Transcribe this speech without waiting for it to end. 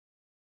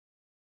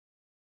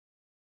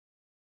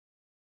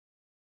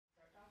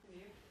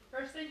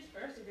first things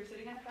first, if you're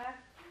sitting in the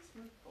back, please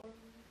move forward.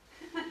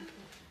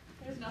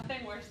 There's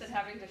nothing worse than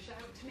having to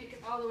shout to make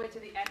it all the way to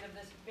the end of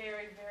this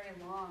very, very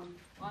long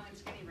and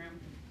skinny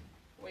room.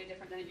 Way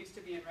different than it used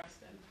to be in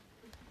Ruston.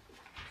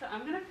 So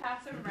I'm going to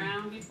pass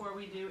around before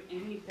we do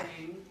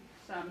anything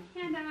some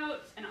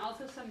handouts and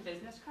also some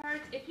business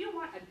cards. If you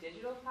want a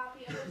digital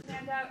copy of this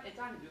handout, it's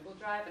on Google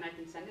Drive and I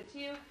can send it to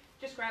you.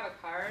 Just grab a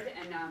card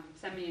and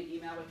send me an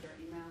email with your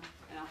email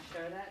and I'll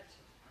share that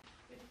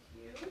with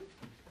you.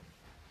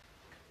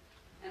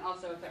 And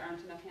also if there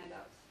aren't enough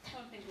handouts,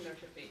 I'm thinking there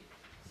should be.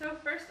 So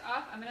first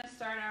off, I'm going to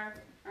start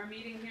our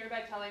meeting here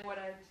by telling what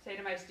I say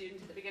to my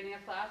students at the beginning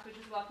of class, which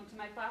is welcome to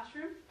my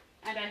classroom.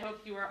 And I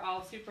hope you are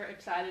all super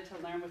excited to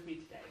learn with me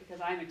today, because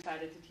I'm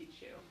excited to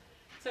teach you.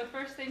 So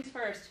first things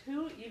first,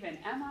 who even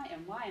am I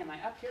and why am I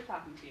up here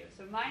talking to you?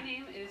 So my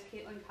name is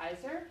Katelyn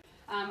Kaiser.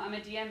 I'm a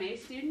DMA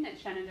student at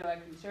Shenandoah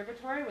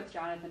Conservatory with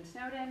Jonathan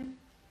Snowden.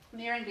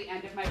 Nearing the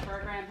end of my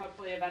program,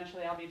 hopefully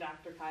eventually I'll be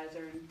Dr.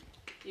 Kaiser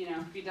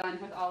and be done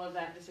with all of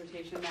that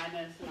dissertation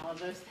madness and all of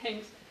those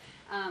things.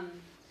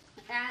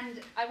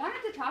 And I wanted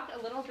to talk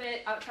a little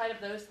bit outside of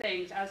those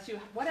things as to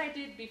what I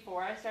did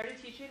before I started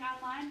teaching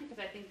online, because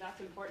I think that's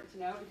important to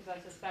know, because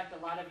I suspect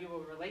a lot of you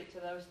will relate to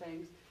those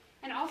things.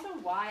 And also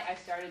why I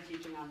started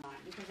teaching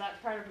online, because that's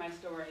part of my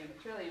story and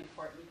it's really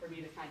important for me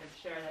to kind of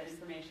share that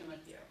information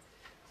with you.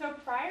 So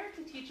prior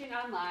to teaching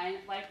online,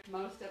 like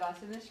most of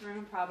us in this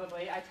room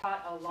probably, I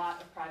taught a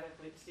lot of private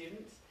flute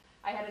students.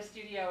 I had a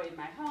studio in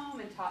my home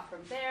and taught from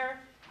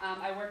there.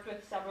 I worked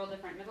with several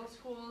different middle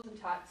schools and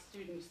taught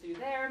students through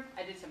there.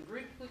 I did some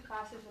group flute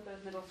classes with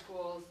those middle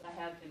schools. I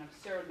had an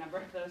absurd number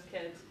of those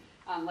kids,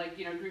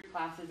 group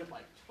classes of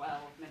like 12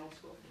 middle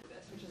school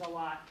flutists, which is a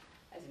lot,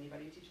 as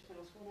anybody who teaches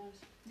middle school knows.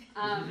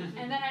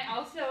 And then I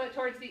also,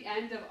 towards the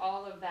end of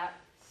all of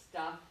that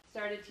stuff,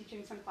 started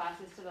teaching some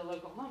classes to the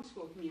local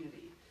homeschool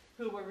community,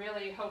 who were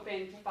really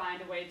hoping to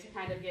find a way to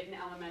kind of get an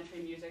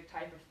elementary music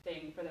type of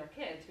thing for their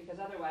kids, because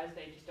otherwise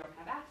they just don't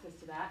have access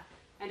to that.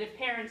 And if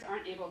parents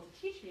aren't able to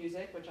teach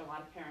music, which a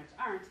lot of parents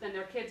aren't, then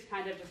their kids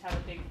kind of just have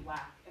a big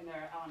lack in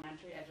their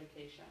elementary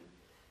education,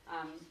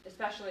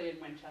 especially in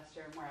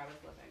Winchester, where I was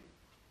living.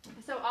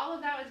 So all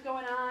of that was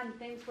going on,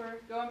 things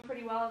were going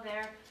pretty well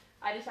there.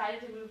 I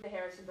decided to move to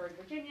Harrisonburg,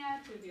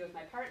 Virginia to be with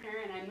my partner,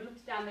 and I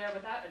moved down there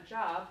without a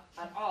job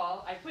at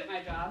all. I quit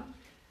my job.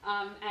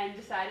 And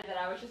decided that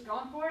I was just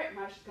going for it and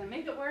I was just going to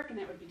make it work and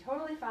it would be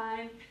totally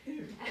fine.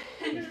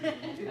 And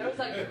it was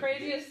like the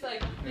craziest,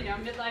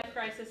 midlife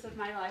crisis of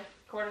my life,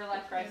 quarter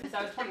life crisis.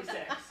 I was 26,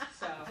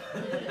 so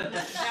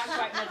not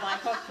quite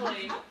midlife,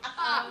 hopefully.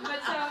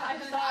 But so I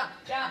thought,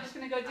 yeah, I'm just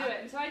going to go do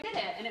it. And so I did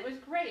it, and it was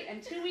great.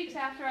 And 2 weeks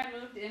after I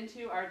moved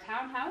into our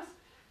townhouse,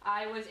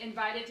 I was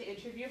invited to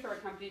interview for a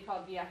company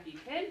called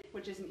VIP Kid,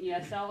 which is an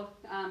ESL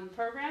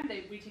program.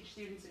 We teach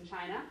students in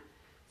China.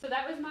 So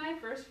that was my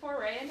first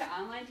foray into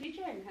online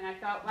teaching, and I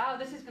thought, wow,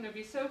 this is going to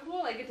be so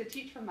cool. I get to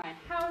teach from my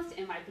house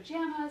in my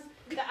pajamas.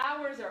 The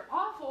hours are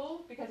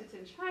awful because it's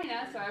in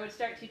China, so I would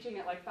start teaching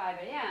at like 5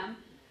 a.m.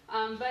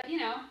 But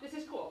this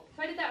is cool.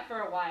 So I did that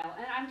for a while,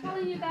 and I'm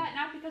telling you that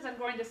not because I'm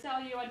going to sell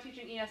you on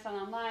teaching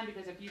ESL online,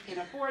 because if you can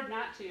afford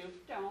not to,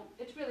 don't.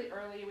 It's really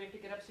early. We have to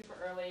get up super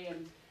early,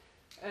 and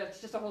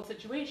it's just a whole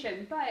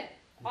situation. But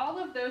all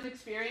of those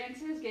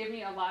experiences gave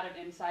me a lot of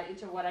insight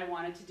into what I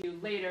wanted to do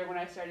later when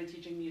I started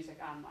teaching music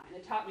online.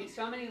 It taught me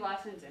so many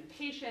lessons in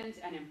patience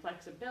and in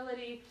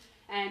flexibility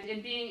and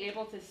in being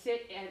able to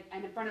sit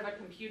in front of a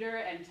computer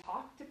and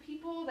talk to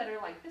people that are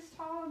like this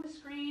tall on the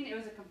screen. It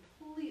was a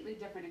completely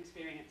different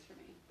experience for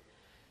me.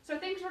 So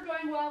things were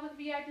going well with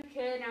VIP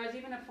Kid, and I was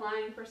even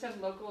applying for some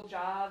local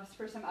jobs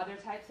for some other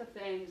types of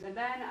things, and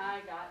then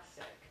I got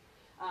sick.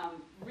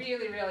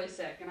 Really, really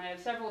sick, and I have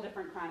several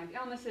different chronic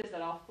illnesses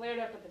that all flared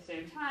up at the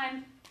same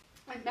time.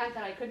 It meant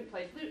that I couldn't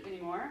play flute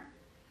anymore,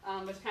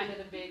 was kind of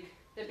the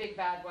big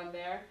bad one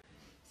there.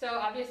 So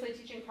obviously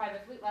teaching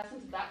private flute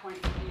lessons at that point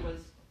for me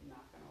was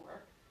not going to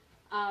work.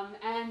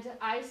 And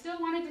I still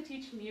wanted to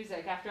teach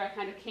music after I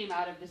kind of came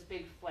out of this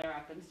big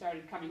flare-up and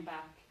started coming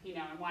back,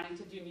 and wanting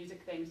to do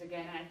music things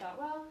again, and I thought,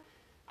 well,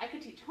 I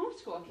could teach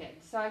homeschool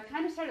kids. So I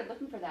kind of started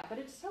looking for that, but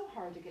it's so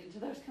hard to get into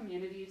those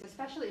communities,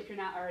 especially if you're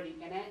not already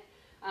in it.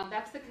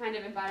 That's the kind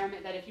of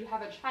environment that if you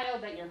have a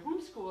child that you're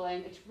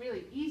homeschooling, it's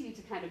really easy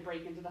to kind of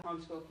break into the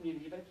homeschool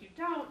community. But if you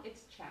don't,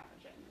 it's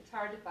challenging. It's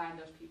hard to find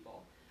those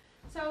people.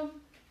 So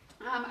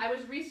I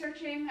was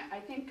researching, I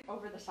think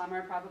over the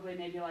summer, probably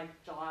maybe like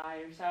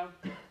July or so,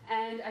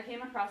 and I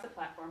came across a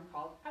platform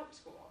called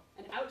OutSchool.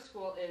 And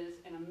OutSchool is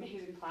an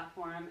amazing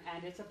platform,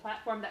 and it's a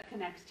platform that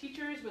connects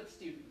teachers with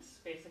students,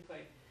 basically.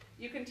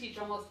 You can teach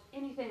almost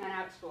anything on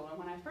OutSchool, and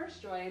when I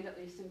first joined, at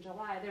least in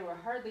July, there were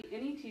hardly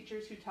any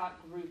teachers who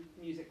taught group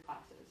music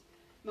classes.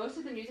 Most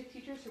of the music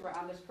teachers who were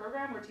on this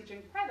program were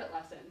teaching private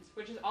lessons,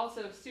 which is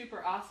also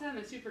super awesome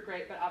and super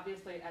great, but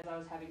obviously, as I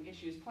was having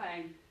issues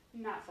playing,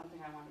 not something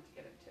I wanted to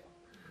get into.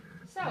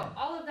 So,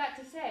 all of that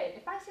to say,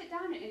 if I sit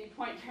down at any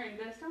point during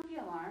this, don't be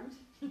alarmed.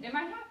 It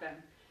might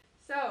happen.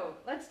 So,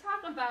 let's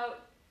talk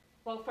about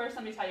Well, first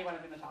let me tell you what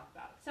I'm going to talk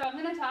about. So I'm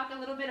going to talk a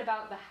little bit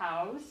about the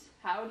hows.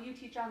 How do you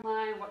teach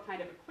online? What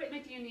kind of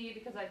equipment do you need?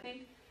 Because I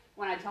think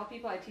when I tell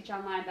people I teach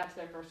online, that's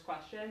their first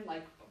question,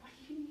 like, what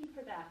do you need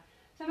for that?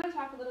 So I'm going to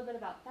talk a little bit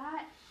about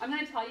that. I'm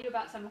going to tell you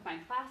about some of my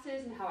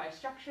classes and how I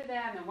structure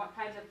them and what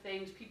kinds of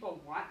things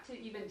people want to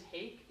even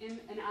take in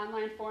an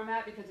online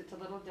format because it's a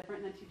little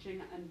different than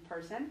teaching in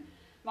person.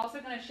 I'm also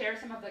going to share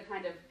some of the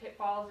kind of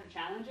pitfalls or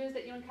challenges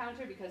that you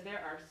encounter because there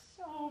are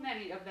so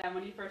many of them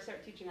when you first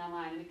start teaching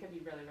online, and it can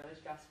be really, really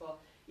stressful.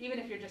 Even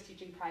if you're just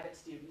teaching private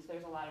students,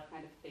 there's a lot of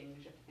kind of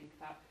things you have to think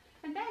about.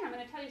 And then I'm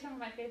going to tell you some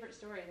of my favorite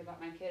stories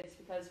about my kids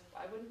because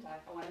why wouldn't I?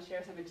 I want to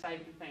share some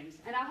exciting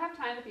things. And I'll have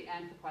time at the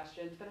end for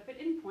questions, but if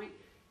at any point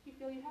you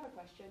feel you have a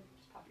question,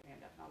 just pop your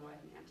hand up and I'll go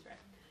ahead and answer it.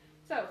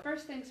 So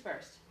first things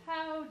first,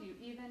 how do you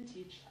even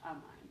teach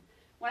online?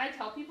 When I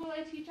tell people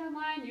I teach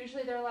online,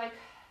 usually they're like,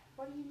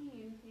 what do you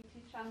mean you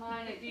teach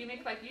online? Do you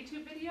make like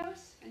YouTube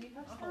videos and you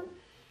post them?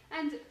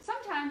 And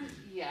sometimes,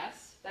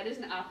 yes, that is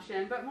an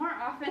option, but more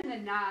often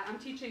than not, I'm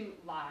teaching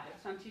live.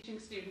 So I'm teaching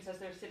students as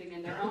they're sitting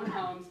in their own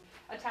homes,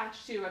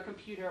 attached to a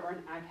computer or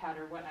an iPad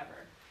or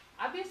whatever.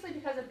 Obviously,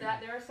 because of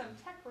that, there are some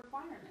tech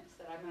requirements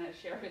that I'm going to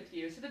share with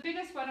you. So the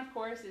biggest one, of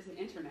course, is an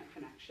internet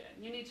connection.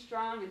 You need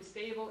strong and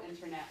stable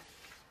internet.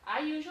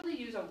 I usually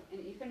use an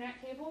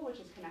Ethernet cable, which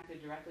is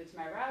connected directly to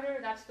my router.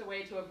 That's the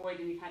way to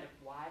avoid any kind of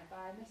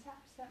Wi-Fi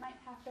mishaps that might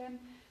happen.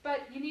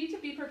 But you need to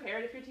be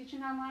prepared if you're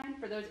teaching online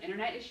for those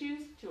internet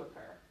issues to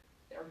occur.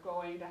 They're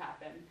going to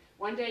happen.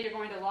 One day you're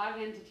going to log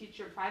in to teach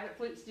your private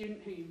flute student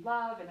who you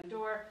love and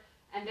adore,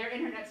 and their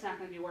internet's not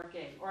going to be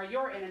working, or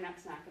your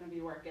internet's not going to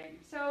be working.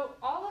 So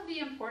all of the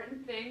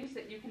important things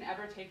that you can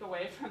ever take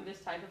away from this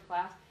type of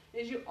class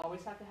is you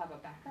always have to have a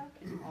backup,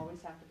 and you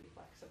always have to be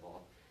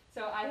flexible.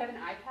 So I have an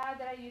iPad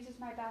that I use as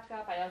my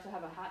backup. I also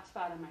have a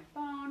hotspot on my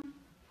phone.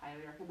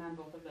 Highly recommend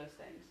both of those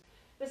things.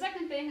 The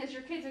second thing is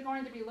your kids are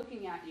going to be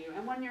looking at you,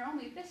 and when you're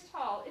only this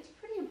tall, it's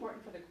pretty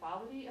important for the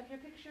quality of your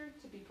picture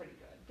to be pretty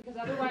good, because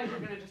otherwise you're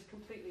going to just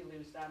completely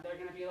lose them. They're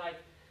going to be like,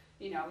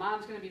 you know,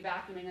 mom's going to be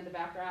vacuuming in the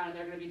background, and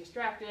they're going to be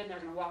distracted, and they're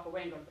going to walk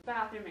away and go to the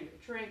bathroom and get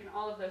a drink, and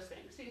all of those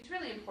things. So it's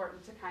really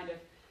important to kind of,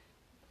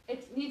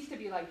 it needs to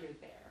be like you're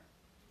there.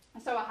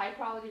 So a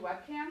high-quality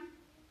webcam,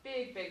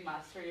 big, big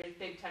must for your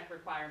big tech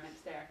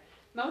requirements there.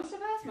 Most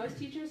of us, most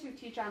teachers who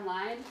teach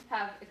online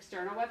have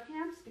external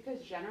webcams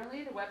because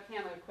generally the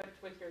webcam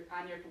equipped with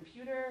on your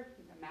computer,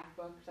 a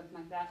MacBook or something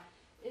like that,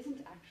 isn't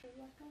actually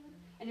that good.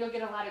 And you'll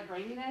get a lot of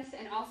graininess,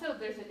 and also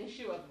there's an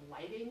issue of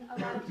lighting a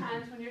lot of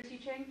times when you're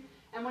teaching.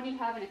 And when you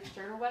have an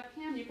external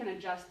webcam, you can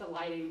adjust the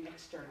lighting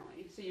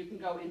externally. So you can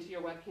go into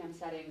your webcam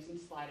settings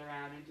and slide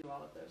around and do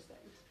all of those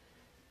things.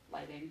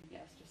 Lighting,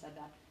 yes, just said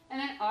that. And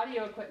then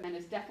audio equipment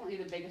is definitely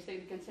the biggest thing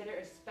to consider,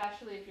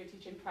 especially if you're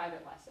teaching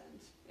private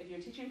lessons. If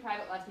you're teaching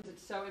private lessons,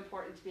 it's so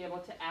important to be able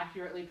to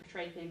accurately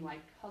portray things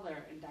like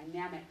color and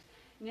dynamics.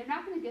 And you're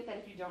not going to get that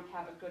if you don't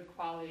have a good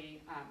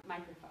quality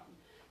microphone.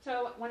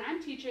 So when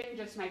I'm teaching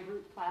just my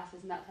group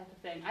classes and that type of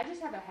thing, I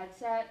just have a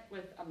headset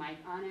with a mic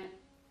on it.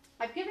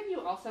 I've given you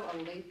also a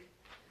link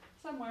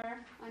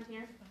somewhere on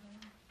here.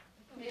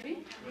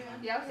 Maybe? Yeah.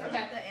 Yes?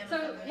 Okay.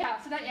 So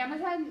that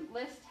Amazon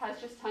list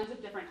has just tons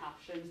of different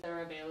options that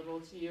are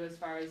available to you as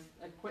far as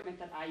equipment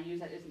that I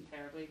use that isn't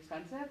terribly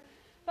expensive.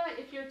 But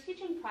if you're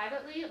teaching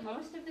privately,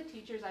 most of the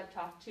teachers I've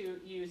talked to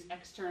use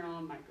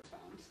external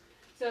microphones.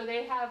 So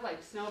they have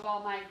like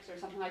snowball mics or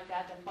something like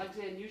that that plugs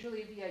in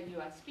usually via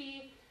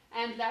USB,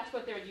 and that's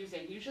what they're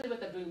using, usually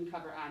with a boom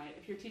cover on it.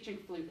 If you're teaching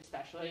flute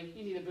especially,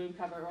 you need a boom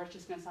cover or it's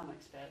just going to sound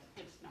like spit.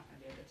 It's not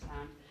going to be a good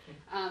sound.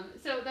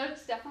 So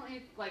that's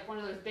definitely like one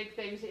of those big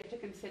things that you have to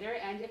consider.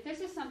 And if this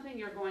is something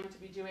you're going to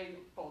be doing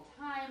full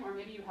time, or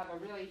maybe you have a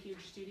really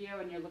huge studio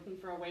and you're looking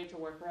for a way to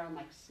work around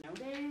like snow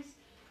days,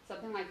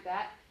 something like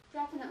that,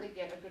 definitely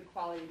get a good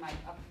quality mic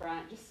up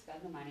front. Just spend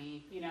the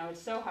money. You know,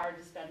 it's so hard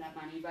to spend that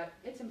money, but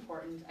it's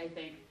important, I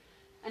think.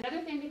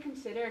 Another thing to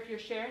consider if you're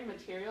sharing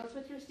materials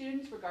with your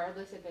students,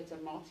 regardless if it's a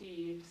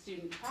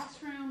multi-student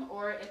classroom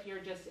or if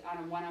you're just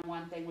on a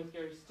one-on-one thing with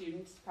your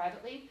students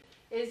privately,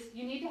 is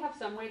you need to have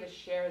some way to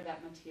share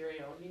that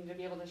material. You need to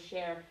be able to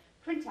share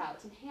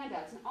printouts and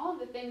handouts and all of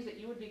the things that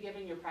you would be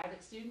giving your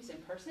private students in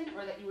person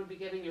or that you would be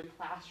giving your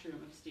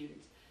classroom of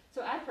students.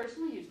 So I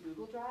personally use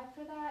Google Drive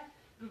for that.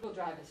 Google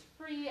Drive is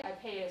free. I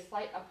pay a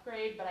slight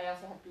upgrade, but I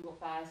also have Google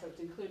Fi, so it's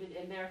included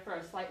in there for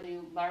a slightly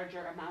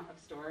larger amount of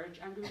storage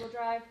on Google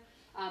Drive.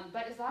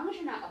 But as long as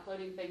you're not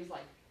uploading things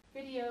like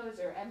videos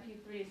or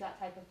MP3s, that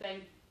type of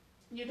thing,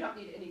 you don't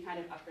need any kind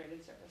of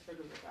upgraded service for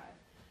Google Drive.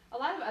 A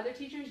lot of other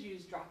teachers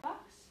use Dropbox,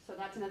 so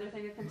that's another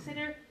thing to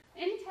consider.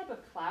 Any type of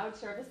cloud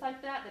service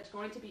like that that's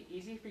going to be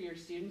easy for your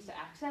students to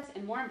access,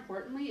 and more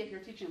importantly, if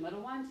you're teaching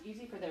little ones,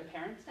 easy for their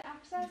parents to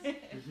access,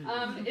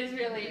 is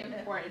really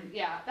important.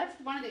 Yeah, that's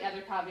one of the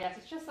other caveats.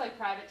 It's just like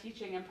private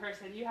teaching in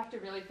person. You have to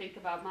really think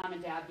about mom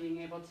and dad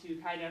being able to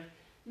kind of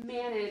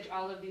manage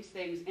all of these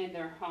things in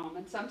their home.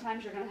 And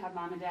sometimes you're going to have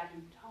mom and dad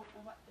who don't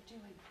know what they're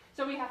doing.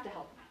 So we have to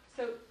help them.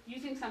 So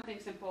using something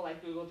simple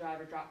like Google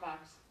Drive or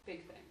Dropbox,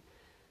 big thing.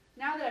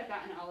 Now that I've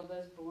gotten all of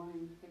those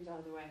boring things out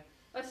of the way,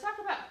 Let's talk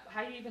about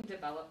how you even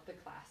develop the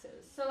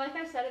classes. So like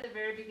I said at the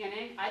very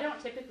beginning, I don't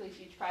typically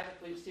teach private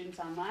flute students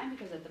online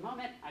because at the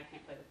moment I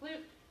can't play the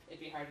flute. It'd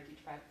be hard to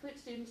teach private flute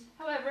students.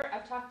 However,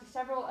 I've talked to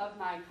several of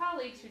my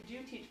colleagues who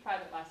do teach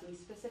private lessons,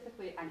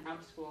 specifically on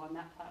OutSchool on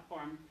that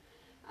platform.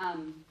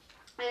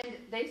 And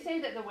they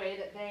say that the way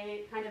that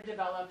they kind of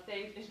develop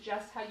things is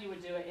just how you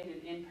would do it in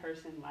an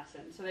in-person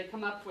lesson. So they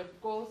come up with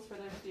goals for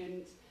their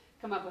students,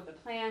 come up with a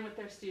plan with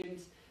their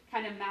students,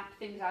 kind of map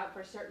things out for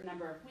a certain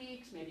number of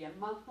weeks, maybe a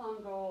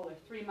month-long goal, or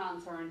 3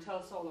 months, or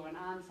until solo and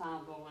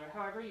ensemble, or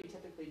however you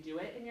typically do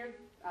it in your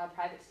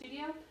private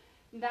studio.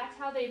 And that's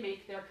how they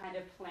make their kind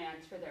of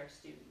plans for their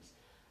students.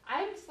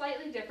 I'm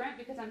slightly different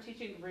because I'm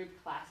teaching group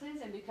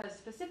classes, and because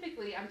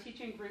specifically I'm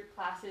teaching group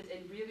classes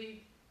in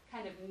really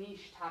kind of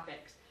niche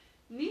topics.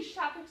 Niche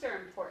topics are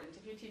important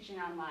if you're teaching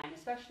online,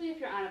 especially if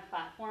you're on a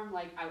platform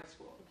like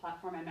OutSchool, the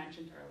platform I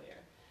mentioned earlier.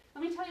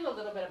 Let me tell you a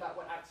little bit about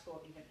what OutSchool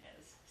even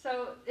is.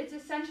 So it's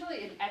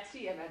essentially an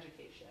Etsy of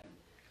education.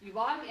 You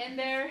log in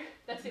there,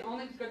 that's the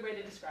only good way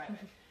to describe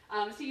it.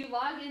 So you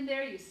log in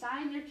there, you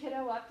sign your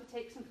kiddo up to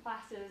take some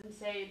classes and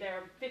say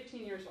they're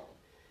 15 years old.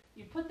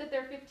 You put that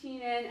they're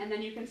 15 in, and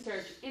then you can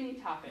search any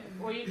topic,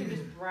 or you can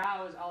just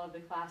browse all of the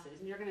classes,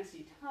 and you're going to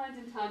see tons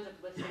and tons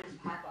of listings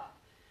pop up.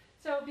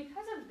 So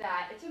because of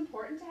that, it's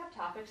important to have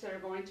topics that are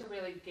going to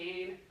really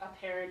gain a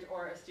parent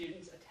or a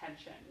student's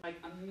attention, like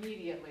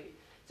immediately.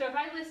 So if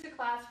I list a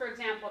class, for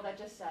example, that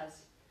just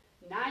says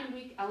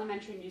 9-week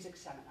elementary music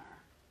seminar,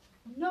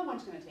 no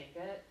one's going to take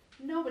it.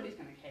 Nobody's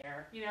going to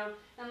care, you know,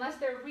 unless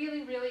they're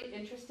really, really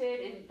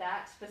interested in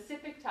that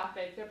specific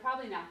topic, they're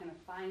probably not going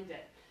to find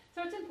it.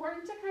 So it's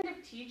important to kind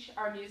of teach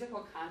our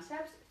musical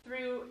concepts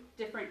through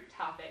different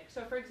topics.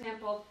 So for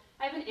example,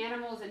 I have an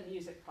animals and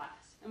music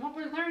class, and what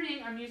we're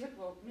learning are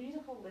musical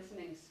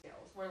listening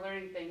skills. We're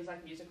learning things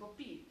like musical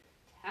beat,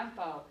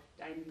 tempo,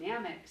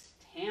 dynamics,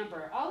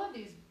 timbre, all of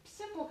these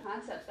simple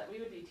concepts that we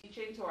would be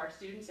teaching to our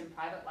students in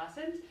private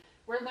lessons,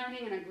 we're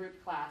learning in a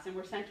group class, and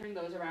we're centering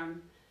those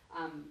around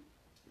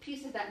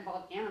pieces that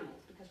involve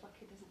animals, because what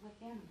kid doesn't like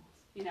animals,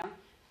 you know?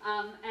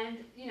 And,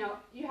 you know,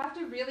 you have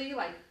to really,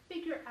 like,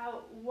 figure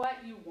out what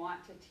you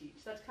want to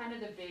teach. That's kind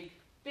of the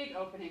big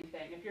opening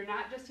thing. If you're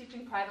not just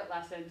teaching private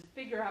lessons,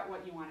 figure out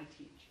what you want to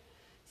teach.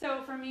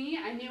 So for me,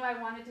 I knew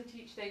I wanted to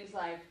teach things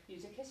like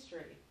music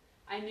history.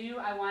 I knew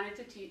I wanted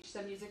to teach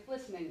some music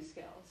listening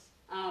skills.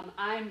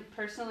 I'm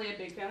personally a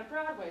big fan of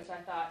Broadway, so I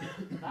thought,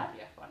 that'd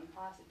be a fun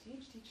class to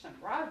teach some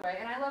Broadway.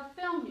 And I love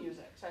film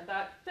music, so I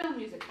thought, film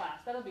music class,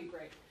 that'll be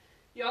great.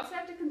 You also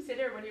have to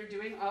consider when you're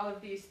doing all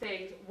of these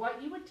things,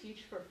 what you would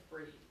teach for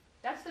free.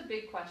 That's the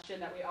big question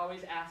that we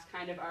always ask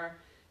kind of our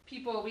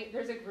people.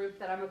 There's a group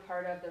that I'm a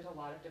part of, there's a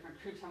lot of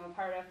different groups I'm a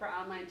part of for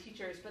online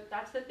teachers, but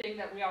that's the thing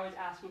that we always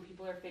ask when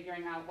people are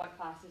figuring out what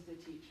classes to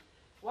teach.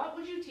 What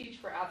would you teach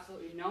for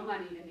absolutely no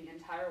money in the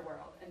entire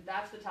world? And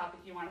that's the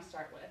topic you want to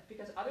start with,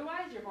 because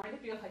otherwise you're going to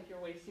feel like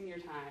you're wasting your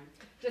time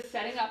just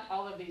setting up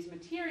all of these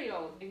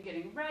materials and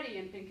getting ready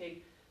and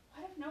thinking,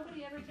 what if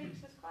nobody ever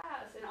takes this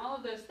class, and all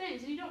of those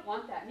things, and you don't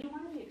want that, and you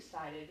want to be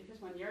excited, because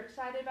when you're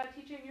excited about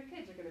teaching, your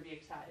kids are going to be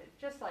excited,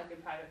 just like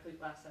in private flute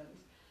lessons.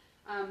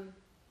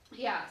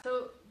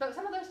 But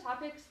some of those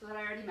topics that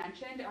I already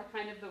mentioned are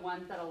kind of the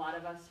ones that a lot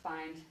of us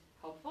find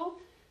helpful.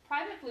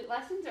 Private flute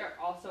lessons are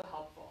also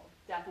helpful,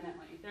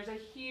 definitely. There's a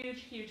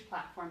huge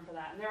platform for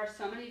that, and there are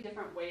so many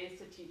different ways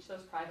to teach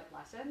those private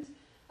lessons.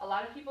 A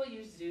lot of people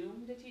use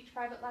Zoom to teach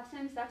private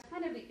lessons. That's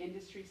kind of the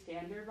industry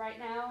standard right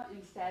now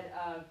instead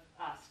of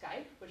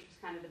Skype, which was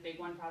kind of the big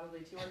one probably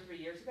 2 or 3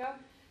 years ago.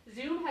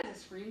 Zoom has a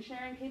screen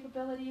sharing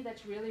capability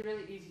that's really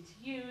easy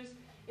to use.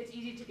 It's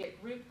easy to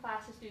get group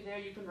classes through there.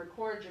 You can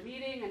record your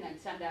meeting and then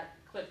send that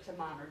clip to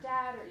mom or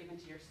dad or even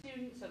to your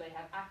students so they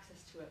have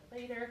access to it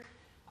later.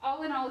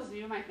 All in all,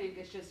 Zoom, I think,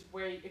 is just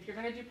where, if you're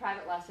going to do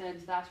private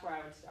lessons, that's where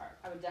I would start.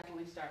 I would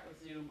definitely start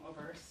with Zoom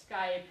over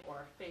Skype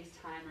or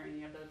FaceTime or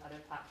any of those other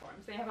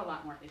platforms. They have a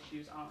lot more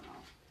issues, all in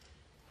all.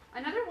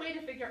 Another way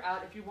to figure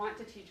out if you want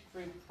to teach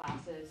group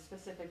classes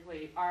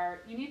specifically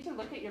you need to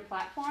look at your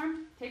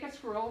platform, take a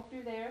scroll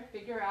through there,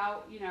 figure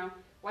out, you know,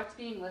 what's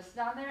being listed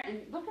on there,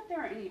 and look if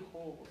there are any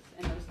holes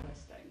in those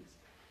listings.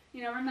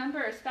 You know,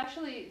 remember,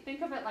 especially,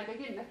 think of it like,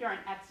 again, if you're on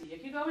Etsy,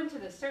 if you go into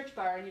the search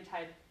bar and you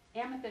type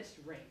amethyst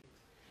ring,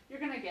 you're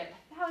going to get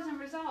 1,000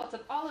 results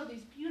of all of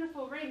these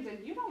beautiful rings,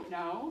 and you don't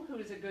know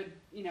who's a good,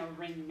 you know,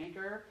 ring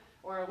maker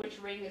or which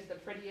ring is the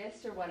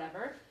prettiest or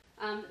whatever.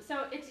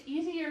 So it's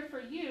easier for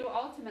you,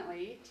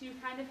 ultimately, to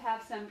kind of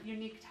have some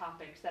unique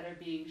topics that are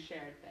being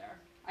shared there.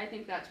 I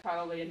think that's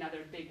probably another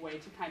big way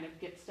to kind of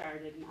get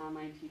started in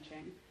online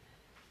teaching.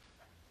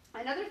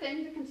 Another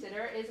thing to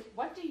consider is,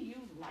 what do you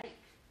like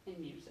in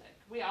music?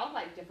 We all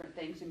like different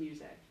things in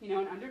music. You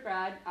know, in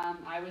undergrad,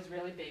 I was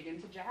really big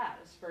into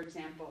jazz, for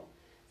example.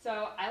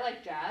 So I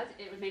like jazz.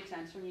 It would make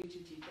sense for me to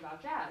teach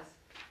about jazz.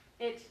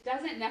 It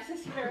doesn't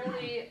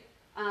necessarily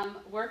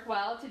work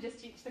well to just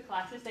teach the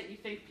classes that you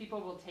think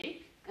people will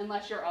take,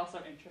 unless you're also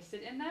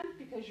interested in them,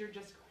 because you're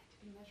just going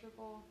to be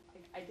miserable.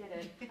 I did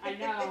it. I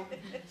know.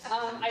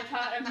 I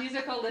taught a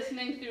musical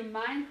listening through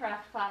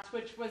Minecraft class,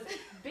 which was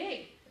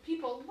big.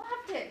 people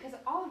loved it because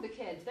all of the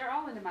kids, they're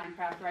all into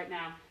Minecraft right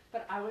now,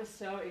 but I was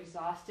so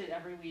exhausted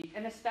every week.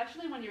 And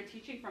especially when you're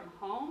teaching from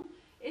home,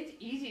 it's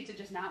easy to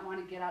just not want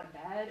to get out of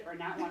bed or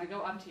not want to go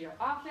up to your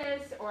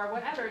office or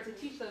whatever to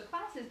teach those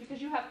classes because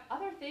you have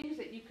other things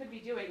that you could be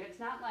doing. It's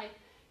not like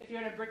if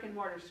you're in a brick and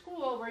mortar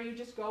school where you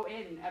just go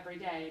in every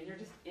day and you're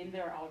just in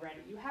there already.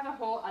 You have a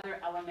whole other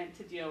element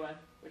to deal with,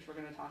 which we're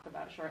going to talk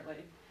about shortly.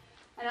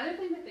 Another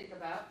thing to think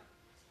about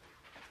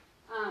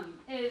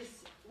is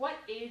what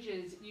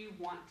ages you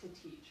want to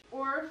teach,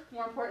 or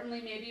more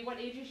importantly, maybe what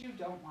ages you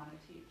don't want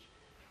to teach.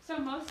 So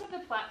most of the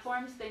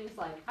platforms, things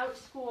like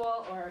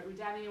OutSchool or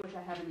Udemy, which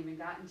I haven't even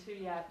gotten to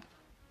yet,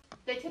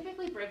 they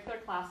typically break their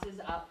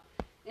classes up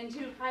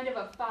into kind of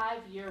a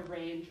 5-year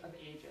range of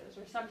ages,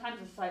 or sometimes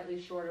a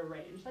slightly shorter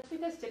range. That's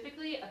because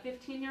typically a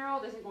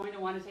 15-year-old isn't going to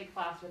want to take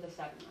class with a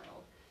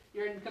 7-year-old.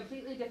 You're in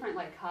completely different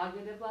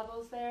cognitive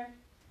levels there.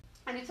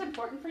 And it's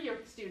important for your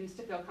students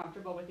to feel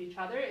comfortable with each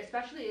other,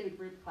 especially in a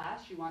group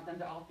class. You want them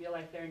to all feel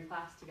like they're in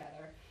class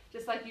together,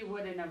 just like you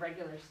would in a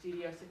regular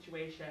studio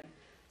situation.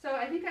 So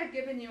I think I've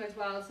given you as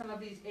well some of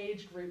these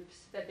age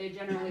groups that they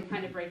generally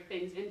kind of break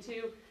things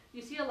into.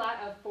 You see a lot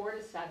of 4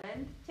 to 7.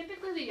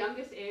 Typically the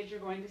youngest age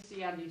you're going to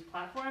see on these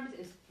platforms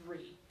is 3.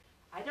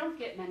 I don't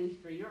get many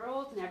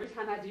 3-year-olds, and every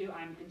time I do,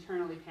 I'm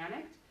internally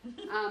panicked.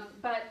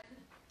 But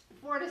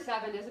 4 to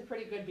 7 is a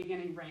pretty good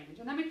beginning range.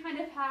 And then we kind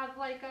of have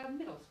like a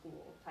middle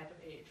school type of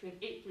age. We have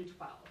 8 through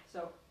 12,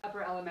 so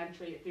upper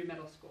elementary through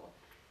middle school.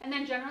 And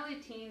then generally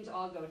teens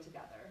all go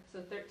together,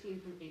 so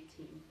 13 through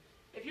 18.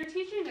 If you're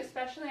teaching,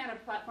 especially on a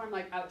platform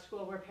like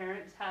OutSchool where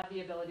parents have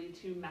the ability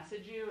to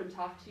message you and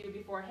talk to you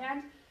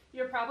beforehand,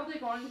 you're probably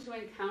going to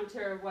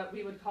encounter what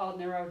we would call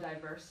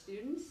neurodiverse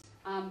students.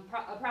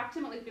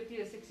 Approximately 50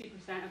 to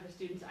 60% of the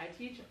students I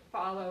teach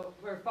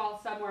fall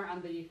somewhere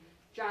on the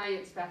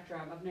giant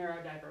spectrum of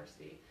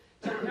neurodiversity.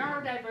 So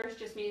neurodiverse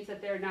just means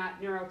that they're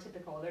not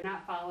neurotypical. They're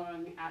not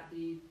following at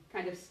the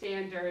kind of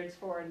standards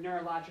for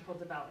neurological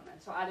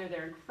development. So either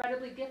they're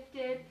incredibly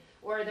gifted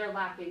or they're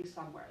lacking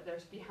somewhere. They're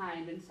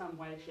behind in some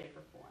way, shape,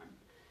 or form.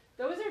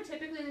 Those are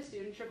typically the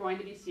students you're going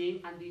to be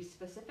seeing on these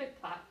specific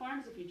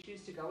platforms if you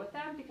choose to go with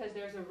them, because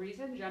there's a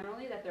reason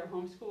generally that they're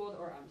homeschooled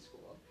or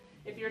unschooled.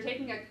 If you're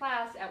taking a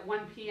class at 1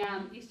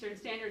 p.m. Eastern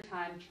Standard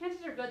Time,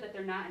 chances are good that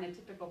they're not in a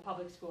typical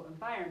public school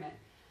environment.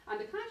 On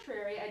the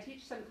contrary, I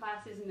teach some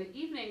classes in the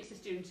evenings to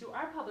students who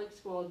are public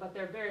schooled, but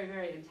they're very,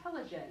 very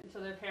intelligent. So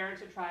their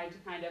parents are trying to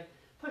kind of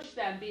push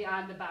them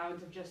beyond the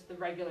bounds of just the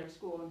regular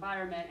school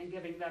environment and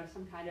giving them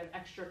some kind of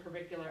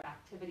extracurricular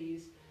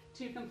activities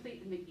to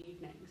complete in the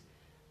evenings.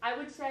 I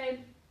would say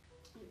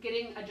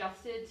getting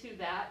adjusted to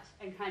that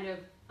and kind of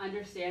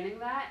understanding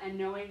that and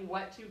knowing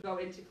what to go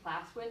into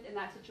class with in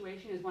that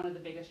situation is one of the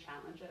biggest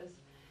challenges,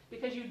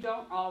 because you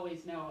don't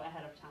always know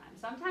ahead of time.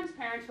 Sometimes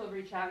parents will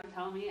reach out and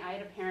tell me. I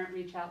had a parent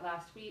reach out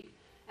last week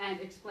and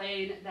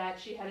explain that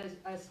she had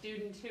a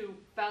student who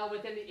fell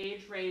within the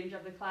age range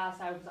of the class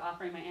I was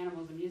offering my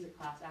animals and music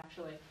class,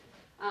 actually,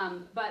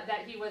 but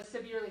that he was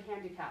severely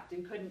handicapped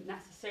and couldn't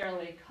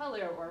necessarily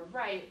color or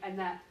write, and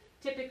that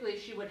typically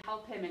she would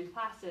help him in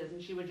classes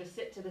and she would just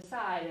sit to the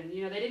side, and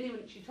they didn't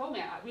even, she told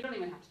me, we don't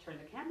even have to turn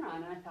the camera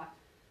on, and I thought,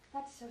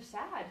 that's so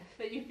sad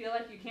that you feel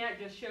like you can't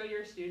just show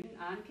your student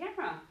on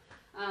camera.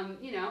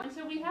 And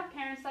so we have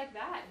parents like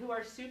that who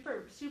are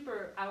super,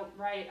 super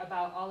outright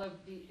about all of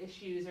the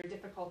issues or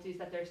difficulties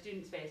that their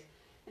students face.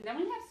 And then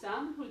we have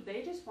some who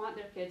they just want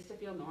their kids to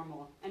feel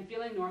normal. And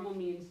feeling normal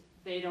means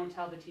they don't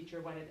tell the teacher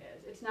what it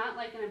is. It's not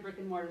like in a brick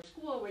and mortar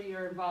school where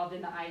you're involved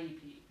in the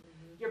IEP.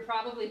 You're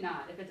probably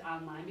not if it's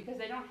online, because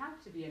they don't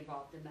have to be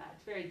involved in that.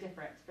 It's very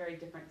different. It's a very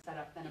different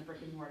setup than a brick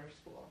and mortar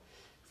school.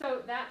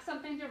 So that's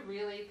something to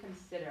really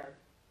consider,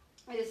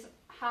 is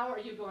how are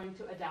you going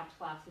to adapt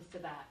classes to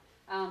that?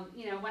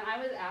 When I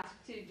was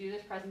asked to do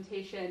this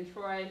presentation,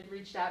 Troy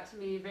reached out to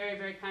me, very,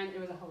 very kind. It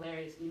was a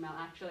hilarious email,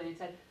 actually, and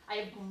said, I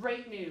have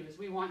great news.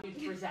 We want you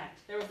to present.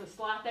 There was a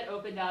slot that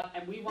opened up,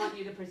 and we want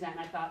you to present.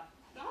 I thought,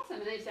 awesome.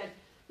 And they said,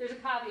 there's a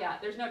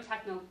caveat. There's no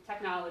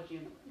technology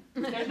in the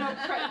room. There's no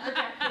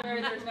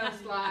projector. There's no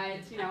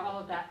slides, all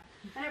of that.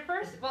 And at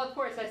first, well, of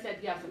course, I said,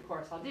 yes, of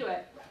course, I'll do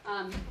it.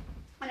 And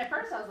at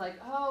first, I was like,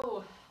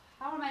 oh,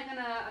 how am I going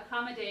to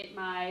accommodate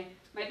my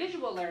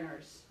visual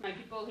learners, my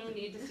people who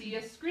need to see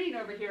a screen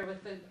over here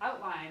with the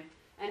outline?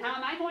 And how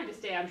am I going to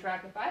stay on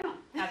track if I don't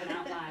have an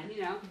outline,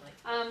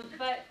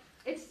 But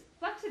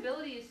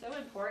flexibility is so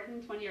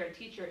important when you're a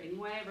teacher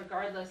anyway,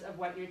 regardless of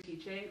what you're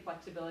teaching.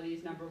 Flexibility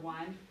is number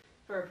one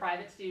for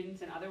private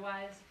students and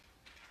otherwise.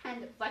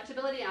 And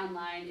flexibility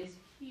online is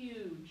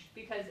huge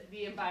because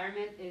the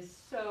environment is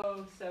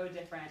so, so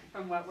different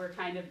from what we're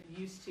kind of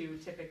used to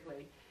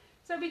typically.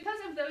 So because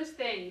of those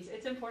things,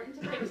 it's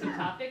important to pick some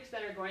topics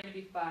that are going to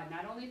be fun,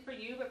 not only for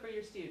you, but for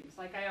your students.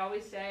 Like I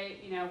always say,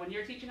 when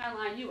you're teaching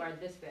online, you are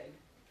this big.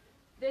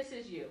 This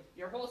is you,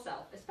 your whole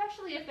self,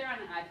 especially if they're on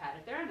an iPad.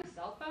 If they're on a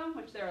cell phone,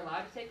 which they're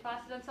allowed to take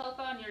classes on cell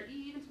phone, you're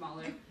even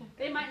smaller.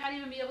 They might not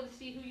even be able to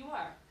see who you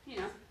are,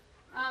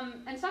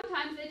 And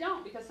sometimes they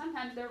don't, because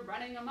sometimes they're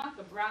running amok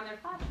around their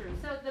classroom.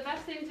 So the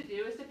best thing to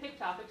do is to pick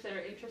topics that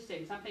are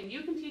interesting, something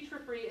you can teach for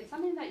free, and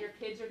something that your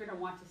kids are going to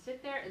want to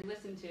sit there and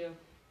listen to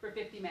for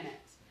 50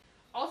 minutes.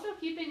 Also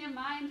keeping in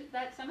mind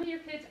that some of your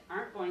kids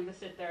aren't going to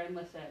sit there and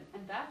listen,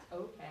 and that's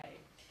okay.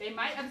 They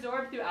might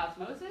absorb through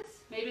osmosis.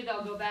 Maybe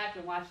they'll go back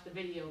and watch the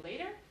video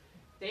later.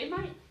 They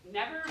might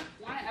never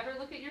want to ever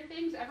look at your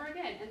things ever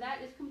again, and that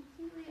is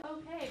completely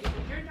okay,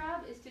 because your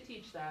job is to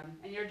teach them,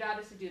 and your job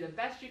is to do the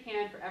best you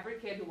can for every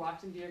kid who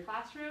walks into your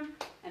classroom.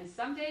 And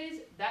some days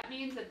that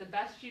means that the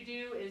best you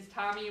do is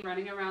Tommy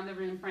running around the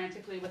room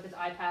frantically with his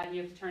iPad, and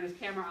you have to turn his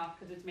camera off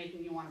because it's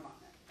making you want to vomit.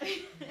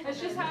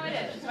 It's just how it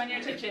is when you're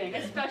teaching,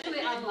 especially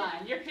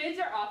online. Your kids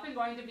are often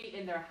going to be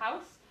in their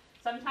house.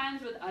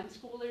 Sometimes with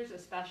unschoolers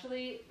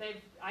especially,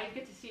 I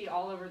get to see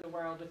all over the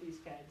world with these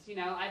kids. You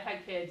know, I've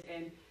had kids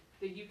in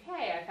the UK,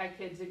 I've had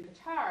kids in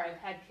Qatar, I've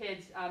had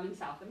kids in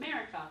South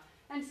America.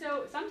 And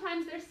so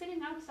sometimes they're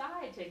sitting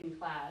outside taking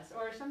class,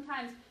 or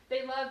sometimes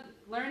they love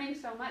learning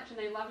so much and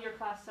they love your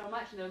class so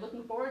much and they're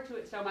looking forward to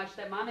it so much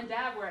that mom and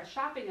dad were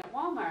shopping at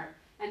Walmart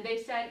and they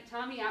sent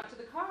Tommy out to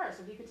the car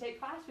so he could take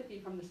class with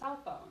you from the cell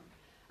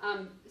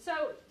phone.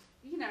 So,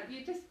 you know,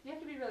 you have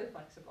to be really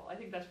flexible. I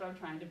think that's what I'm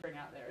trying to bring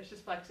out there. It's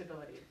just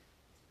flexibility.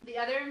 The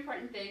other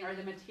important thing are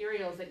the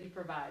materials that you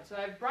provide. So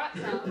I've brought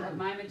some of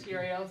my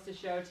materials to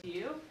show to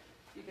you.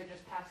 You can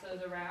just pass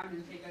those around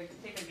and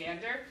take a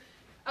gander.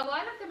 A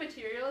lot of the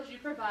materials you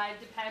provide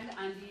depend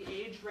on the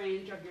age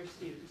range of your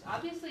students.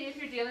 Obviously, if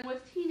you're dealing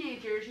with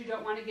teenagers, you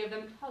don't want to give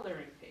them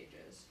coloring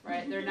pages,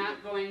 right? They're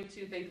not going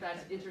to think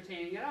that's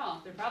entertaining at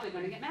all. They're probably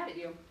going to get mad at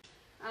you.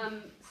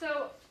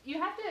 So you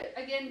have to,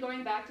 again,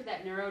 going back to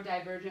that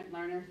neurodivergent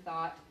learner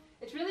thought,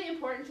 it's really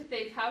important to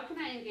think, how can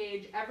I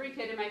engage every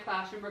kid in my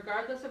classroom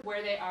regardless of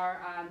where they are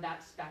on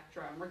that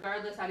spectrum,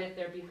 regardless on if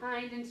they're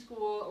behind in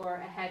school or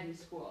ahead in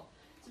school.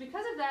 So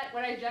because of that,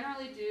 what I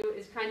generally do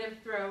is kind of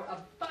throw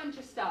a bunch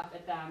of stuff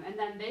at them, and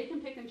then they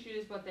can pick and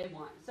choose what they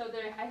want. So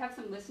I have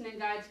some listening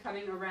guides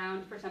coming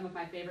around for some of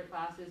my favorite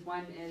classes.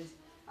 One is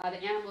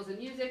the Animals and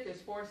Music.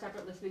 There's 4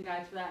 separate listening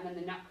guides for that, and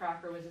then the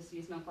Nutcracker was a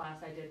seasonal class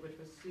I did, which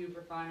was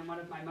super fun and one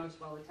of my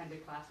most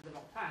well-attended classes of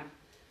all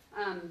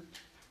time.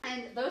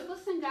 And those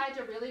listening guides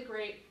are really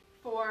great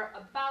for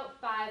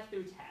about 5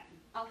 through 10.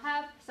 I'll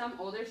have some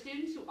older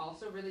students who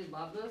also really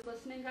love those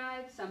listening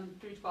guides, some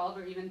through 12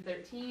 or even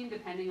 13,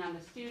 depending on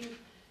the student.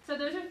 So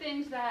those are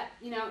things that,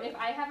 you know, if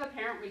I have a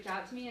parent reach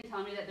out to me and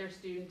tell me that their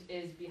student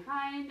is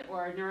behind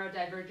or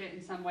neurodivergent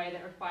in some way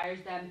that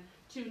requires them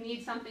to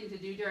need something to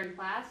do during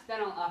class,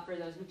 then I'll offer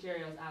those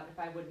materials out if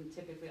I wouldn't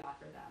typically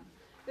offer them.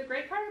 The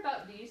great part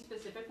about these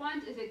specific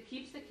ones is it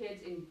keeps the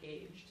kids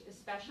engaged,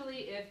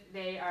 especially if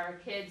they are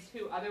kids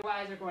who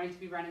otherwise are going to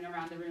be running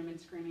around the room and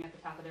screaming at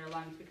the top of their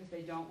lungs because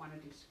they don't want to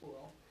do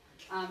school.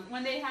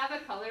 When they have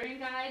a coloring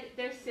guide,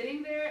 they're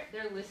sitting there,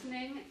 they're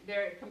listening,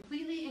 they're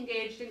completely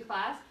engaged in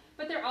class,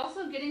 but they're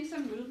also getting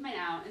some movement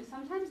out, and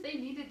sometimes they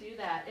need to do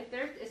that.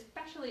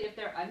 Especially if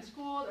they're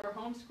unschooled or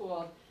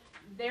homeschooled,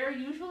 they're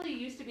usually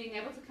used to being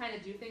able to kind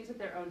of do things at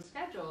their own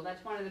schedule.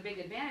 That's one of the big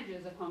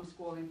advantages of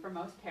homeschooling for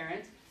most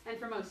parents and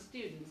for most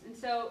students. And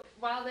so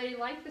while they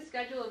like the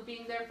schedule of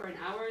being there for an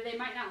hour, they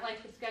might not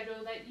like the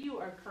schedule that you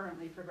are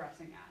currently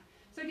progressing at.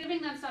 So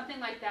giving them something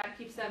like that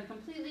keeps them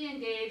completely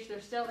engaged,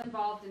 they're still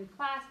involved in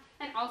class,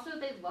 and also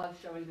they love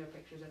showing their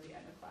pictures at the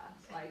end of class.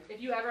 Like, if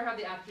you ever have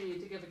the opportunity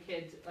to give a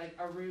kid like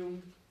a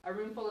room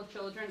full of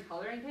children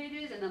coloring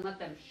pages and then let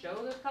them show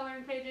those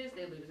coloring pages,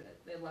 they lose it.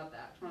 They love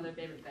that. It's one of their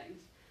favorite things.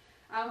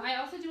 I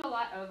also do a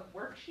lot of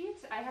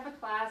worksheets. I have a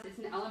class, it's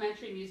an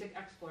elementary music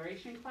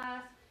exploration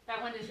class.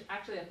 That one is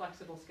actually a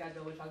flexible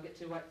schedule, which I'll get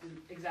to what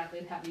exactly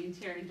that means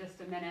here in just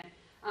a minute.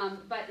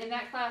 But in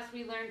that class,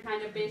 we learn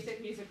kind of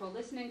basic musical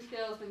listening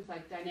skills, things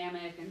like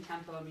dynamic and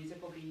tempo,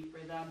 musical beat,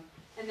 rhythm.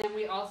 And then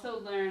we also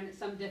learn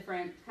some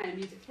different kind of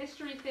music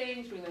history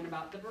things. We learn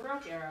about the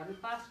Baroque era, the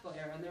classical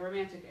era, and the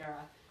Romantic era.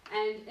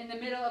 And in the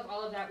middle of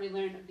all of that, we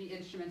learn the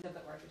instruments of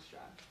the orchestra.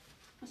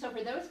 So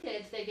for those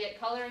kids, they get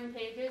coloring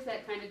pages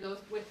that kind of go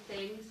with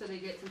things. So they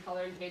get some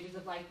coloring pages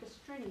of like the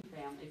string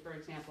family, for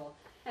example,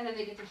 and then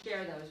they get to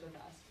share those with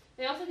us.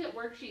 They also get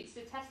worksheets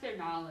to test their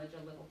knowledge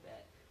a little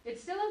bit.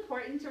 It's still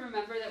important to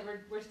remember that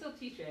we're still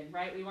teaching,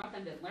 right? We want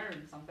them to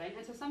learn something,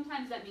 and so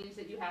sometimes that means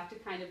that you have to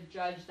kind of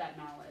judge that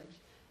knowledge.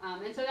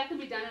 And so that can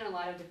be done in a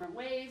lot of different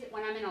ways.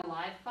 When I'm in a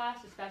live class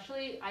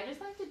especially, I just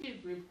like to do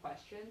group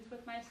questions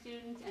with my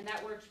students, and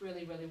that works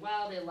really, really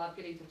well. They love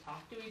getting to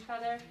talk to each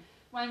other.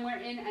 When we're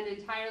in an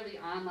entirely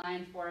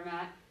online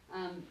format,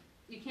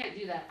 you can't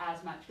do that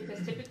as much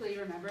because typically,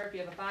 remember, if you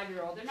have a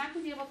 5-year-old, they're not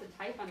going to be able to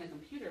type on the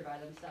computer by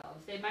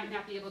themselves. They might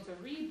not be able to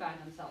read by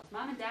themselves.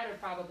 Mom and dad are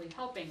probably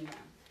helping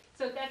them.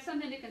 So that's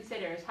something to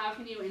consider, is how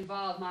can you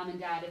involve mom and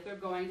dad if they're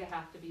going to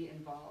have to be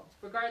involved,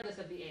 regardless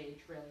of the age,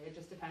 really. It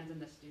just depends on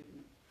the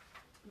student.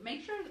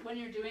 Make sure that when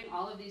you're doing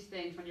all of these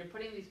things, when you're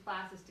putting these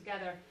classes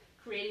together,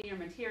 creating your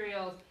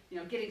materials,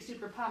 getting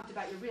super pumped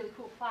about your really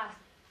cool class,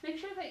 make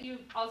sure that you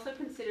also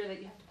consider that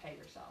you have to pay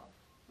yourself,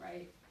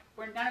 right?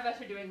 none of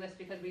us are doing this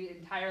because we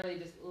entirely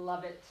just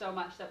love it so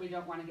much that we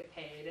don't want to get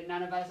paid, and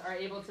none of us are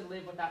able to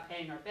live without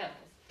paying our bills.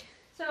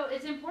 So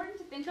it's important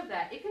to think of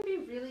that. It can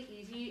be really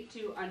easy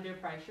to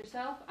underprice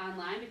yourself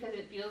online because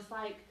it feels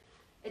like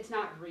it's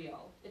not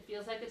real. It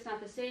feels like it's not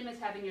the same as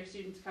having your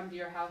students come to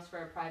your house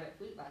for a private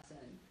flute lesson.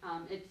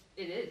 It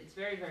is. It's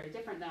very, very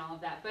different than all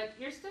of that. But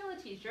you're still a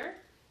teacher,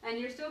 and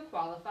you're still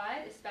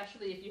qualified,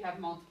 especially if you have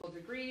multiple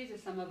degrees,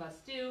 as some of us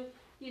do.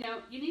 You know,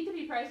 you need to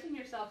be pricing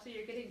yourself so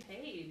you're getting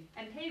paid,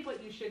 and paid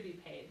what you should be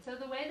paid. So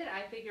the way that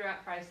I figure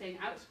out pricing,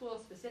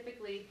 OutSchool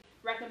specifically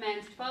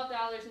recommends $12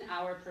 an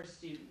hour per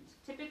student.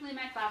 Typically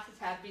my classes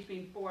have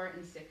between 4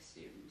 and 6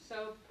 students,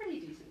 so pretty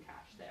decent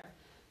cash there.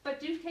 But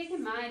do take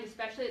in mind,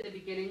 especially at the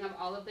beginning of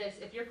all of this,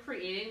 if you're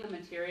creating the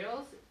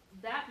materials,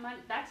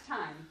 that's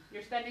time.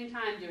 You're spending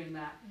time doing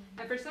that.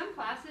 And for some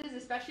classes,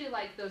 especially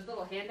like those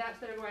little handouts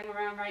that are going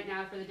around right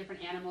now for the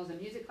different animals and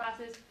music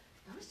classes,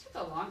 those took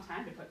a long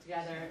time to put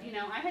together. You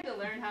know, I had to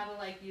learn how to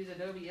like use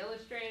Adobe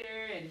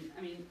Illustrator, and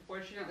I mean,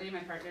 fortunately my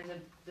partner's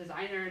a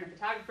designer and a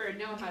photographer and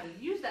know how to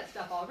use that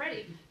stuff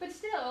already, but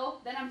still,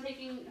 then I'm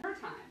taking her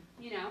time,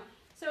 you know?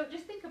 So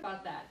just think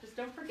about that. Just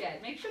don't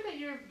forget. Make sure that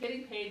you're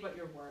getting paid what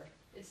you're worth.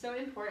 It's so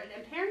important,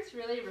 and parents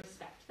really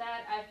respect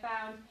that. I've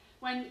found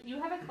when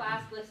you have a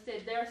class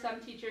listed, there are some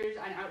teachers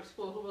on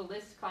OutSchool who will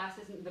list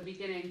classes in the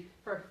beginning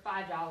for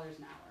 $5 an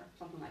hour,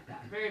 something like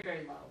that, very,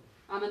 very low.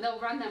 And they'll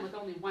run them with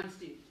only one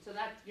student, so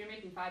you're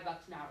making $5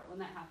 an hour when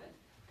that happens.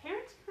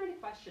 Parents kind of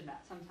question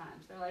that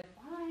sometimes. They're like,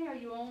 why are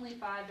you only $5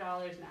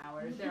 an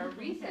hour? Is there a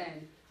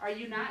reason? Are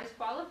you not as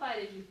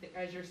qualified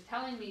as you're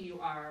telling me you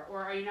are,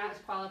 or are you not as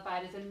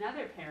qualified as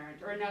another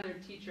parent, or another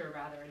teacher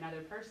rather,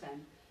 another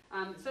person?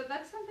 So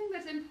that's something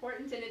that's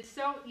important, and it's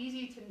so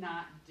easy to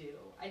not do,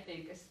 I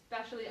think,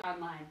 especially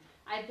online.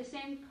 The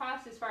same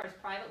cost as far as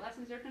private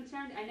lessons are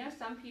concerned. I know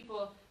some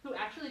people who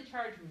actually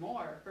charge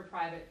more for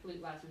private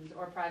flute lessons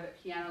or private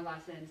piano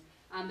lessons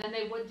than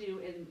they would do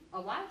in a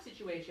live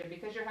situation,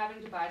 because you're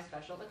having to buy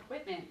special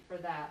equipment for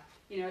that.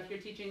 You know, if you're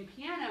teaching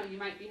piano, you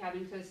might be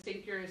having to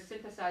sync your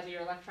synthesizer,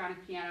 your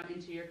electronic piano,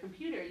 into your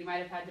computer. You might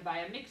have had to buy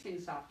a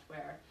mixing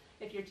software.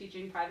 If you're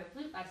teaching private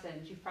flute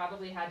lessons, you've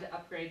probably had to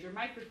upgrade your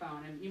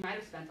microphone, and you might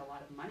have spent a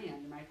lot of money on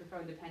your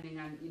microphone depending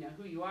on, you know,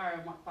 who you are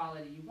and what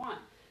quality you want.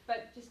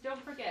 But just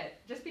don't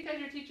forget, just because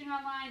you're teaching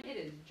online, it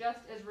is just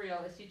as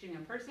real as teaching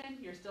in person.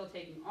 You're still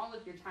taking all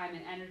of your time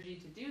and energy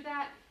to do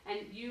that, and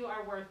you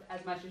are worth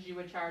as much as you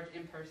would charge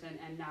in person,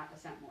 and not a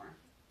cent more.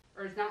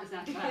 Or it's not a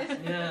cent less.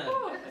 Yeah.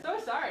 Ooh, so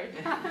sorry.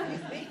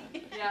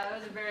 Yeah, that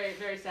was a very,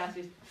 very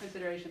sassy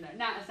consideration there.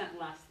 Not a cent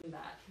less than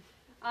that.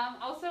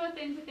 Also a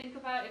thing to think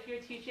about if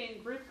you're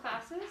teaching group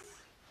classes.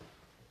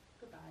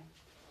 Goodbye.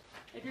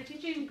 If you're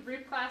teaching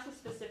group classes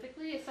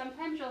specifically,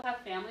 sometimes you'll have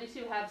families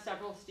who have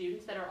several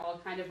students that are all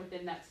kind of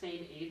within that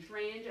same age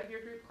range of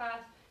your group class.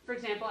 For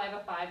example, I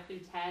have a 5 through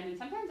 10, and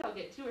sometimes I'll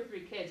get 2 or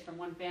 3 kids from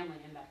one family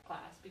in that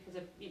class, because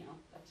of, you know,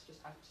 that's just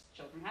how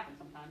children happen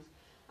sometimes.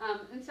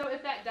 And so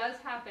if that does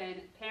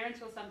happen,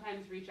 parents will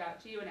sometimes reach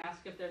out to you and ask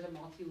if there's a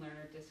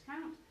multi-learner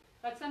discount.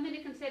 That's something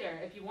to consider.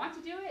 If you want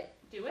to do it,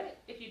 do it.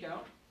 If you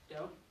don't,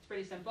 don't. It's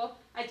pretty simple.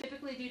 I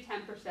typically do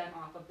 10%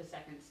 off of the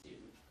second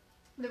student.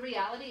 The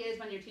reality is,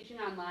 when you're teaching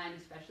online,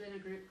 especially in a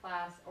group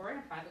class or in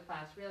a private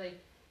class, really,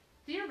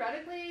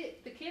 theoretically,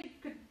 the kid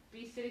could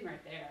be sitting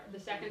right there. The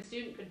second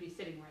student could be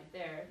sitting right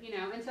there, you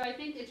know? And so I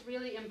think it's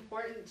really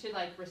important to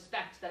like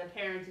respect that a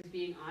parent is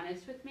being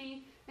honest with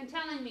me and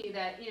telling me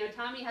that, you know,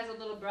 Tommy has a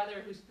little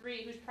brother who's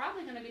 3 who's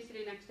probably going to be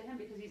sitting next to him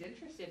because he's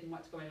interested in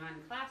what's going on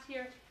in class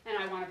here, and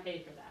I want to pay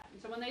for that.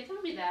 And so when they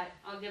tell me that,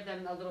 I'll give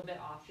them a little bit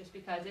off, just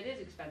because it is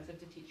expensive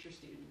to teach your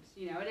students.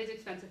 You know, it is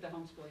expensive to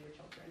homeschool your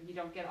children. You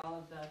don't get all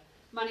of the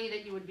money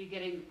that you would be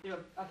getting through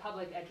a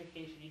public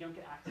education. You don't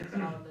get access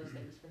to all of those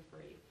things for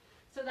free.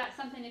 So that's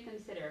something to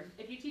consider.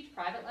 If you teach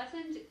private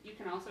lessons, you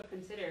can also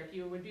consider if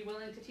you would be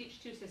willing to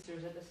teach 2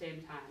 sisters at the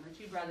same time, or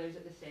 2 brothers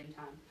at the same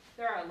time.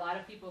 There are a lot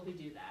of people who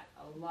do that,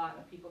 and a lot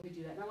of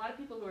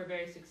people who are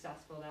very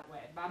successful that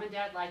way. Mom and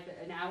dad like that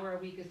an hour a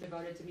week is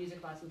devoted to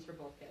music lessons for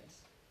both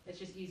kids. It's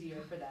just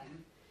easier for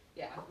them.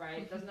 Yeah,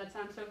 right? Doesn't that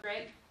sound so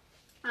great?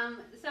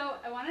 So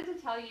I wanted to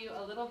tell you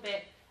a little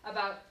bit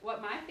about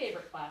what my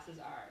favorite classes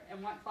are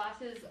and what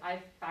classes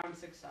I've found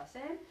success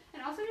in,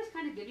 and also just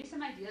kind of give you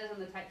some ideas on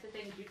the types of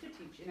things you could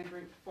teach in a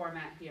group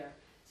format here.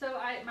 So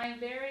my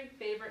very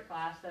favorite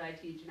class that I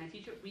teach, and I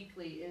teach it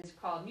weekly, is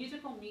called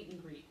Musical Meet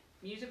and Greet,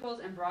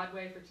 Musicals and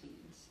Broadway for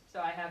Teens. So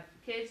I have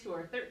kids who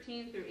are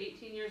 13 through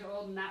 18 years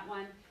old in that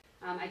one.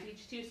 I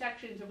teach 2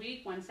 sections a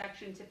week. One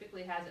section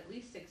typically has at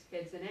least 6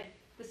 kids in it.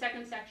 The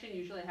second section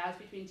usually has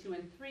between 2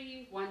 and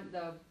 3.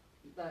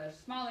 The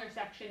smaller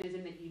section is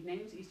in the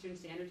evenings, Eastern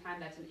Standard Time,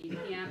 that's an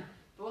 8 p.m.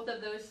 Both of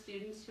those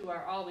students who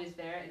are always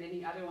there, and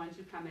any other ones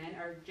who come in,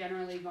 are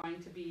generally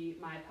going to be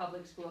my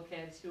public school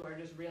kids who are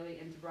just really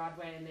into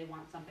Broadway and they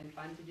want something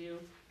fun to do,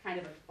 kind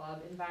of a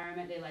club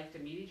environment. They like to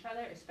meet each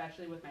other,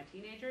 especially with my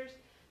teenagers.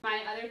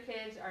 My other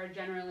kids are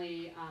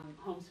generally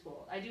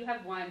homeschooled. I do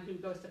have one who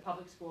goes to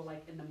public school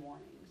like in the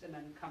mornings and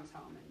then comes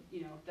home and,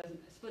 you know,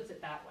 splits it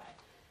that way.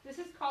 This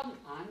is called an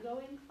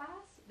ongoing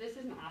class. This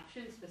is an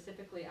option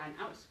specifically on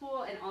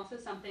OutSchool, and also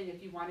something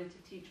if you wanted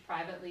to teach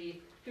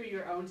privately through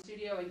your own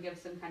studio and give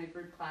some kind of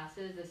group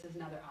classes, this is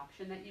another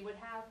option that you would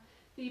have.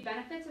 The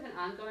benefits of an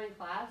ongoing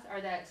class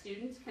are that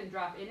students can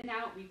drop in and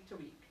out week to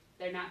week.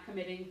 They're not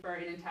committing for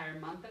an entire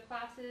month of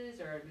classes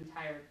or an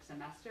entire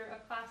semester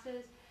of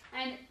classes.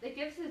 And it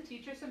gives the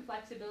teacher some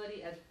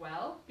flexibility as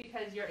well,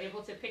 because you're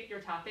able to pick your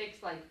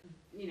topics like,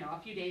 a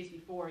few days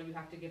before you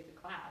have to give the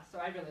class. So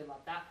I really love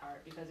that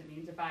part, because it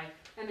means if I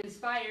am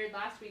inspired,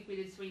 last week we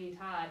did Sweeney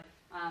Todd,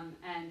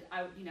 and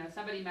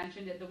somebody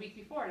mentioned it the week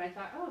before, and I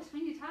thought, oh,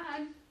 Sweeney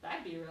Todd,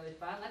 that'd be really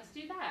fun, let's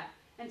do that.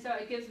 And so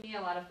it gives me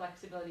a lot of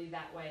flexibility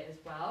that way as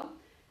well.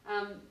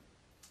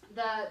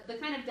 The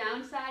kind of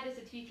downside as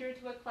a teacher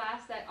to a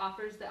class that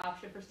offers the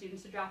option for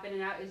students to drop in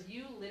and out is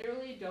you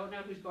literally don't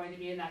know who's going to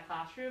be in that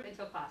classroom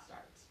until class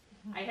starts.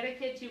 I had a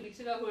kid 2 weeks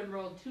ago who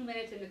enrolled 2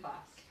 minutes into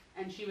class,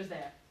 and she was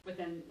there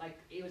within,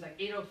 it was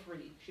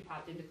 8:03, she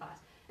popped into class.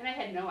 And I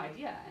had no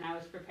idea, and I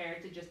was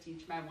prepared to just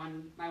teach my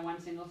one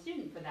single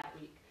student for that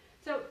week.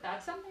 So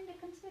that's something to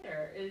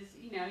consider is,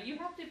 you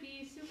have to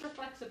be super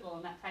flexible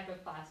in that type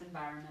of class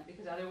environment,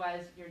 because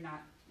otherwise you're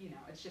not,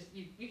 it's just,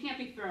 you can't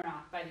be thrown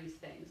off by these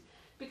things.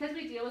 Because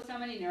we deal with so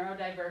many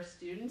neurodiverse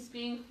students,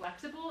 being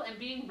flexible and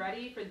being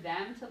ready for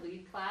them to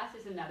lead class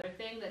is another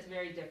thing that's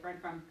very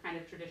different from kind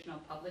of traditional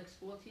public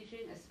school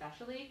teaching,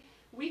 especially.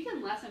 We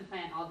can lesson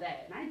plan all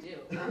day, and I do.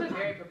 I'm a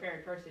very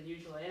prepared person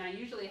usually, and I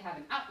usually have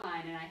an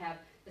outline, and I have,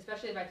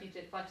 especially if I teach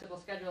a flexible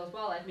schedule as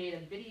well, I've made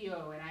a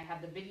video, and I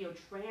have the video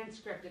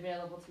transcript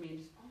available to me, and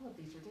just all of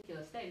these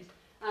ridiculous things.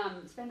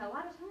 Spend a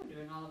lot of time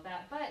doing all of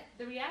that, but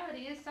the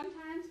reality is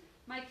sometimes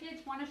my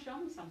kids want to show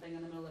me something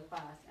in the middle of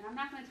class, and I'm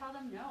not going to tell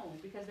them no,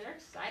 because they're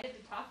excited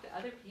to talk to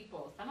other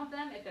people. Some of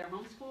them, if they're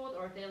homeschooled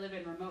or if they live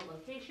in remote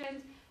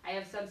locations, I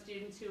have some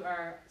students who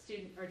are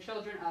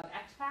children of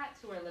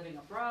expats who are living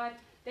abroad.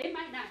 They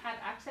might not have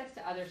access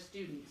to other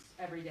students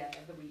every day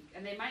of the week,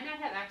 and they might not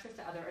have access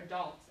to other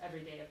adults every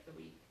day of the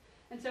week.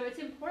 And so it's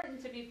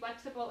important to be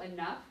flexible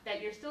enough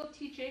that you're still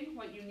teaching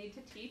what you need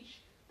to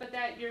teach, but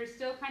that you're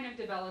still kind of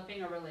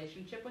developing a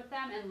relationship with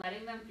them and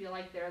letting them feel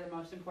like they're the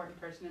most important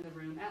person in the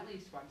room at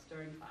least once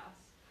during class.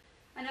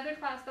 Another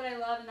class that I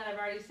love and that I've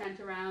already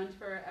sent around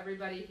for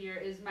everybody here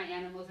is my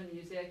Animals and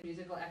Music,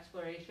 Musical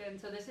Exploration.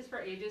 So this is for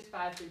ages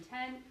 5 through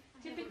 10.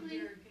 Typically,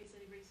 in case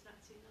anybody's not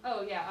seen them.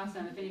 Oh yeah,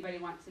 awesome. If anybody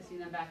wants to see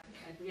them back,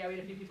 yeah, we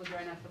had a few people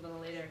join us a little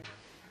later.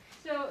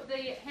 So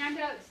the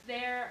handouts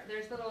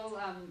there's little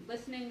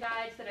listening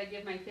guides that I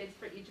give my kids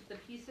for each of the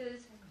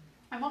pieces.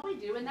 And what we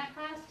do in that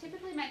class,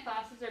 typically my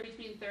classes are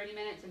between 30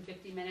 minutes and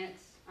 50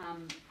 minutes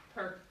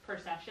per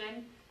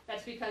session.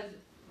 That's because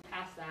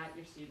past that,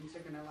 your students are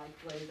going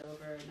to glaze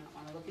over and not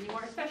want to look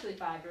anymore, especially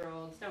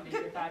 5-year-olds. Don't make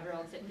your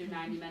 5-year-old sit through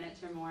 90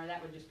 minutes or more.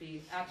 That would just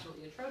be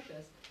absolutely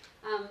atrocious.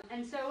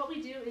 And so what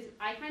we do is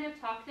I kind of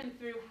talk them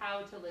through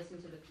how to listen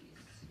to the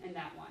piece in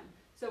that one.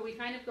 So we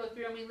kind of go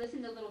through and we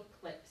listen to little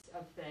clips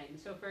of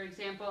things. So for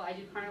example, I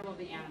do Carnival of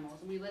the Animals,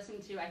 and we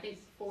listen to, I think,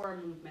 4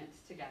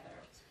 movements together.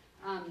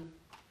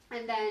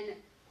 And then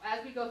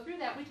as we go through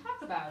that, we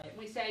talk about it.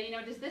 We say,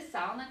 does this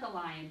sound like a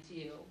lion to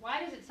you?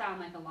 Why does it sound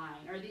like a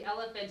lion? Or the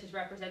elephant is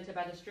represented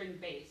by the string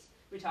bass.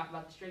 We talk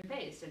about the string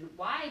bass, and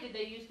why did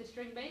they use the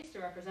string bass to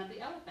represent the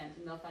elephant?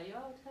 And they'll tell you,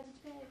 oh, it's because it's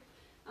big.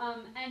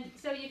 And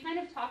so you kind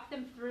of talk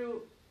them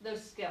through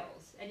those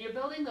skills, and you're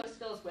building those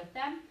skills with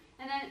them.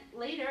 And then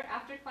later,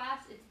 after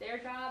class, it's their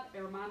job,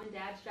 or mom and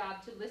dad's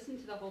job, to listen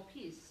to the whole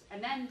piece.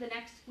 And then the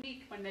next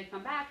week, when they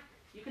come back,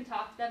 you can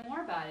talk to them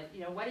more about it.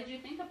 What did you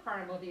think of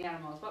Carnival of the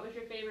Animals? What was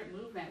your favorite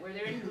movement? Were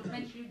there any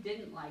movements you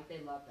didn't like?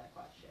 They love that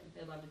question.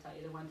 They love to tell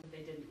you the ones that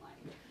they didn't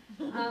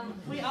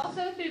like. We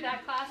also, through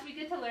that class, we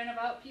get to learn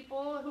about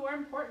people who are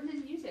important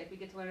in music. We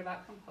get to learn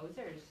about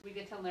composers. We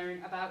get to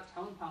learn about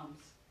tone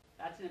poems.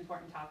 That's an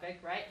important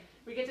topic, right?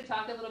 We get to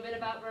talk a little bit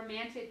about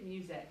romantic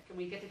music, and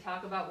we get to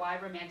talk about why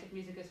romantic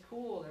music is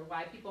cool, or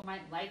why people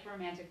might like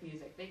romantic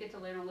music. They get to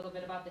learn a little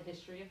bit about the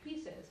history of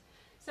pieces.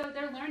 So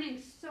they're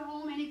learning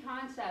so many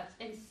concepts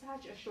in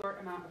such a short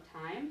amount of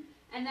time.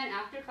 And then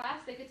after class,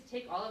 they get to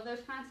take all of those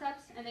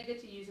concepts and they get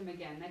to use them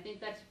again. And I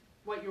think that's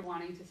what you're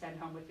wanting to send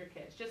home with your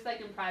kids, just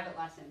like in private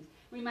lessons.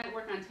 We might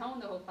work on tone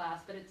the whole class,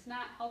 but it's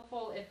not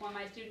helpful if when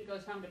my student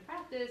goes home to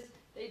practice,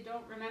 they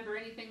don't remember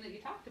anything that you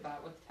talked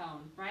about with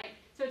tone, right?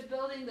 So it's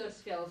building those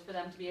skills for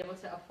them to be able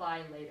to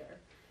apply later.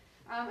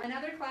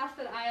 Another class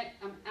that I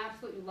am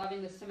absolutely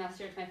loving this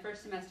semester, it's my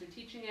first semester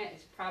teaching it,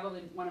 it's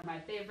probably one of my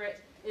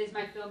favorites, is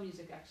my film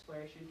music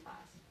exploration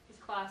class. This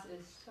class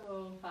is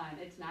so fun.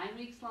 It's 9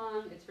 weeks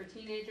long, it's for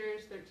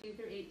teenagers, 13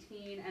 through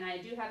 18, and I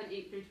do have an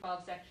 8 through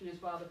 12 section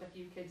as well with a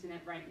few kids in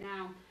it right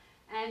now.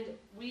 And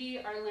we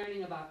are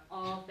learning about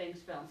all things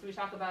film. So we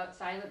talk about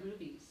silent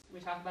movies, we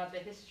talk about the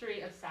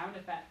history of sound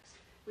effects,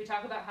 we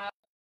talk about how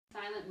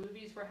silent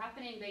movies were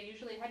happening, they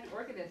usually had an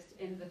organist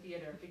in the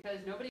theater because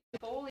nobody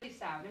could Foley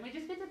sound. And we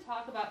just get to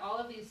talk about all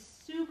of these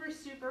super,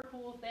 super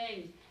cool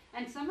things.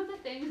 And some of the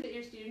things that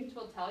your students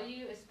will tell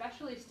you,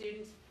 especially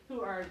students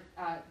who are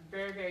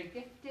very, very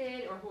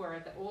gifted or who are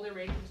at the older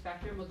range of the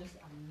spectrum, will just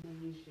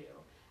amaze you.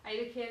 I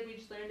had a kid, we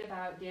just learned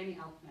about Danny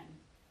Elfman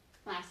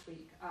last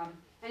week.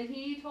 And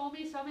he told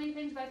me so many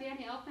things about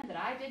Danny Elfman that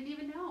I didn't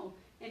even know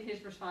in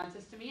his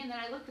responses to me. And then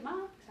I looked him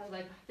up because I was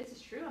like, this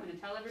is true, I'm going to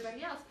tell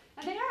everybody else.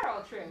 And they are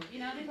all true, you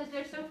know, because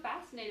they're so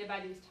fascinated by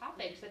these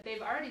topics that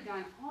they've already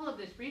done all of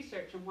this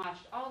research and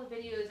watched all the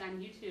videos on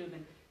YouTube,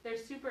 and they're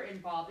super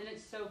involved, and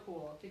it's so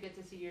cool to get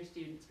to see your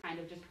students kind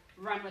of just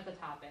run with the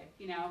topic,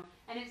 you know.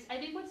 And I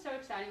think what's so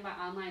exciting about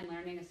online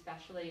learning,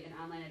 especially in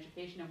online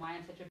education, and why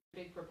I'm such a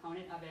big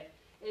proponent of it,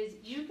 is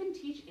you can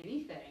teach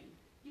anything.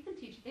 You can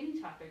teach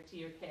any topic to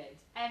your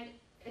kids, and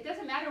it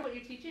doesn't matter what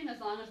you're teaching as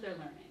long as they're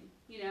learning.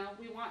 You know,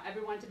 we want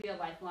everyone to be a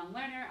lifelong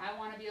learner. I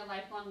want to be a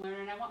lifelong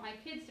learner, and I want my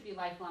kids to be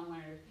lifelong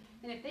learners.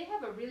 And if they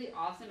have a really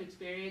awesome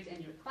experience in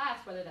your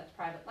class, whether that's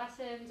private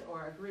lessons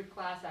or a group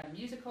class on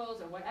musicals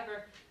or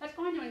whatever, that's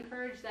going to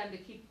encourage them to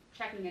keep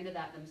checking into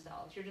that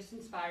themselves. You're just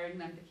inspiring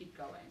them to keep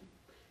going.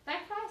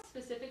 That class,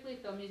 specifically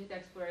film music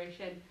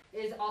exploration,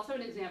 is also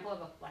an example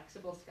of a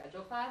flexible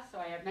schedule class. So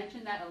I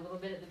mentioned that a little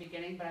bit at the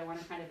beginning, but I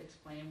want to kind of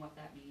explain what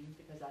that means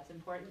because that's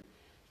important.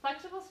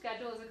 Flexible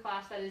schedule is a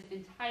class that is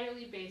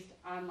entirely based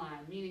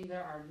online, meaning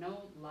there are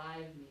no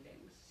live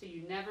meetings. So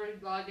you never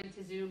log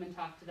into Zoom and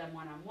talk to them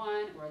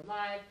one-on-one or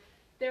live.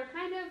 They're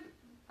kind of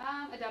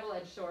a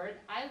double-edged sword.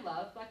 I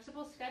love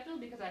flexible schedule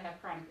because I have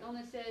chronic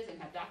illnesses and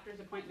have doctor's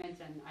appointments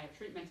and I have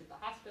treatments at the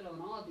hospital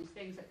and all of these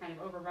things that kind of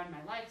overrun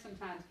my life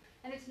sometimes.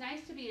 And it's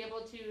nice to be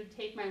able to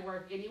take my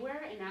work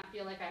anywhere and not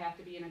feel like I have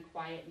to be in a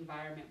quiet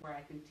environment where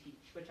I can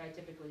teach, which I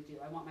typically do.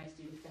 I want my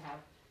students to have,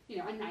 you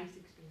know, a nice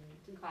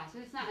experience in class.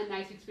 And it's not a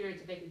nice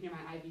experience if they can hear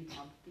my IV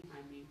pump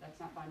behind me. That's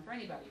not fun for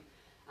anybody.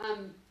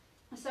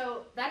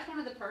 So that's one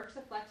of the perks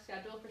of flex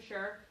schedule for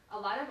sure. A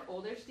lot of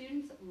older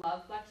students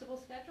love flexible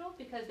schedule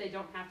because they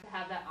don't have to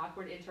have that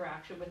awkward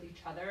interaction with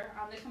each other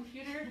on the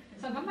computer.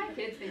 Some of my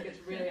kids think it's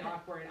really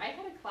awkward. I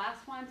had a class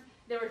once,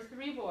 there were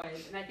 3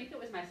 boys, and I think it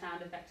was my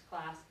sound effects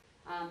class,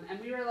 and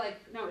we were like,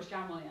 no, it was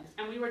John Williams,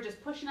 and we were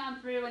just pushing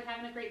on through and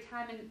having a great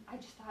time, and I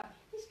just thought,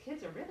 these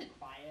kids are really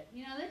quiet.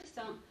 You know, they just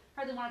don't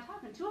hardly want to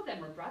talk, and 2 of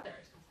them were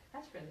brothers. I was like,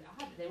 that's really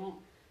odd. They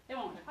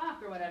won't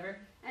talk or whatever.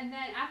 And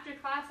then after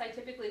class, I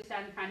typically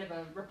send kind of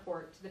a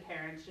report to the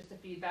parents, just a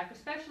feedback,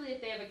 especially if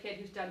they have a kid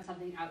who's done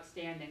something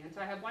outstanding. And so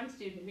I have one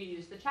student who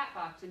used the chat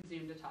box in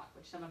Zoom to talk,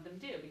 which some of them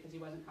do because he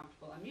wasn't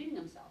comfortable unmuting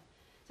himself.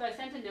 So I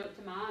sent a note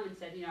to mom and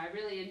said, you know, I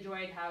really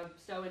enjoyed how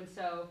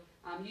so-and-so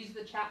used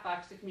the chat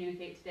box to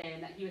communicate today,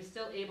 and that he was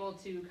still able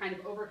to kind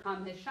of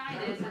overcome his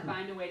shyness and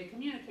find a way to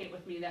communicate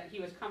with me that he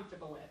was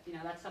comfortable with. You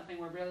know, that's something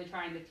we're really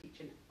trying to teach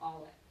in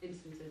all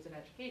instances of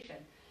education.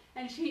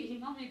 And she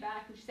emailed me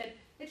back and she said,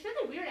 it's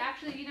really weird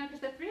actually, you know,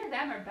 because the 3 of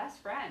them are best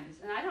friends.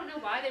 And I don't know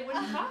why they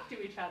wouldn't talk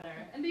to each other.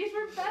 And these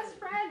were best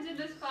friends in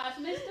this class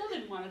and they still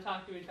didn't want to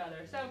talk to each other.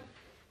 So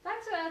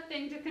that's a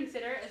thing to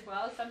consider as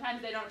well.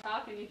 Sometimes they don't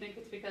talk and you think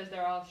it's because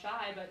they're all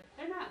shy, but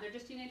they're not. They're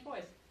just teenage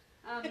boys.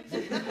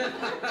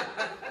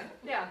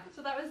 Yeah,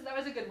 so that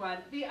was a good one.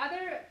 The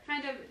other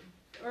kind of,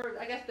 or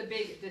I guess the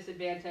big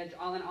disadvantage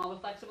all in all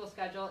with flexible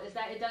schedule is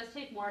that it does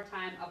take more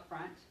time up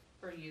front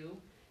for you.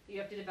 You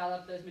have to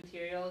develop those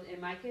materials.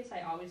 In my case,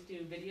 I always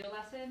do video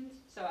lessons,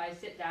 so I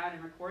sit down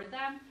and record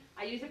them.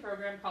 I use a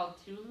program called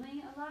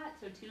Toonly a lot.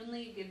 So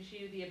Toonly gives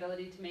you the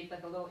ability to make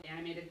like a little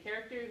animated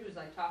character who's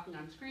like talking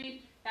on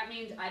screen. That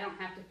means I don't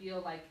have to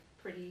feel like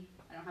pretty.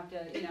 I don't have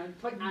to, you know,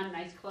 put on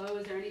nice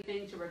clothes or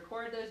anything to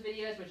record those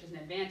videos, which is an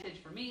advantage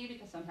for me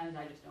because sometimes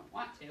I just don't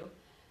want to.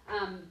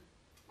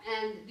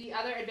 And the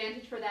other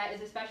advantage for that is,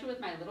 especially with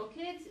my little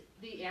kids,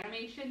 the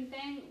animation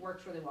thing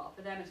works really well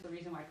for them. It's the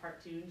reason why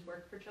cartoons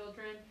work for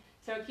children.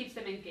 So it keeps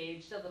them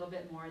engaged a little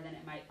bit more than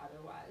it might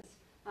otherwise.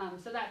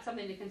 So that's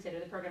something to consider.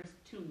 The program's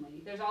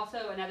Toonly. There's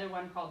also another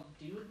one called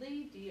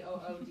Doodly,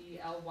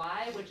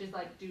 D-O-O-D-L-Y, which is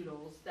like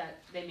doodles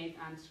that they make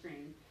on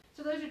screen.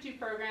 So those are 2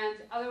 programs.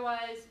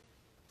 Otherwise,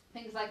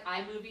 things like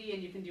iMovie,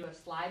 and you can do a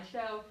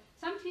slideshow.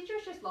 Some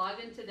teachers just log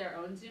into their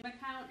own Zoom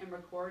account and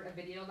record a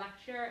video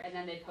lecture, and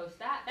then they post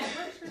that. That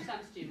works for some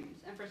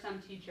students and for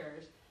some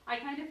teachers. I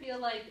kind of feel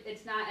like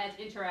it's not as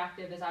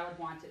interactive as I would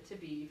want it to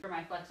be for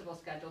my flexible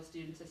schedule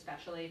students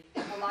especially.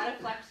 A lot of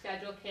flex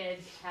schedule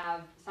kids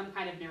have some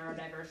kind of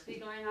neurodiversity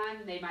going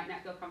on. They might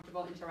not feel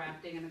comfortable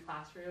interacting in the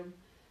classroom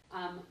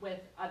with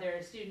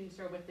other students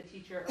or with the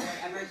teacher or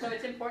whatever. So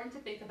it's important to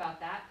think about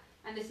that.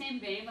 And the same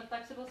vein with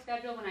flexible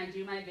schedule, when I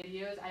do my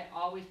videos, I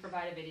always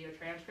provide a video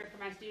transcript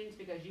for my students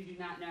because you do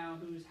not know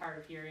who's hard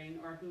of hearing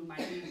or who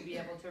might need to be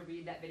able to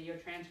read that video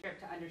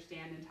transcript to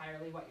understand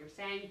entirely what you're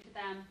saying to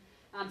them.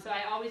 So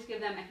I always give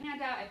them a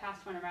handout. I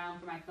passed one around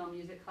for my film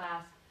music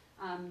class.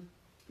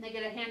 They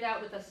get a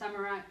handout with a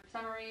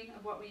summary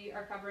of what we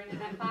are covering in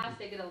that class.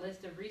 They get a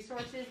list of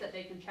resources that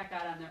they can check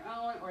out on their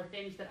own or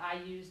things that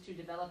I use to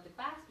develop the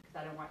class because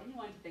I don't want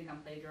anyone to think I'm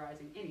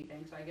plagiarizing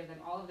anything. So I give them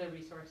all of their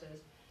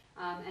resources.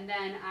 And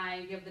then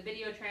I give the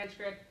video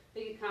transcript.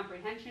 They get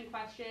comprehension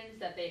questions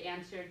that they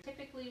answer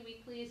typically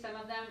weekly. Some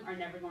of them are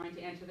never going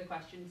to answer the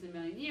questions in a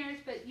million years,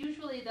 but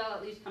usually they'll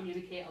at least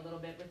communicate a little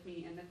bit with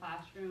me in the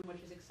classroom,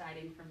 which is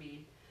exciting for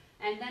me.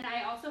 And then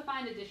I also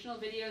find additional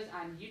videos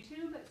on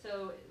YouTube.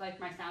 So like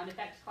my sound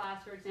effects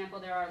class, for example,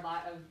 there are a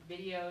lot of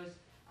videos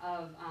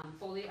of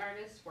Foley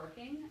artists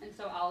working, and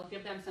so I'll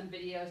give them some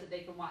videos that they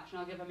can watch, and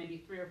I'll give them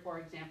maybe 3 or 4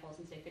 examples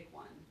and say pick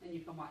one, and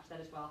you can watch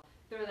that as well.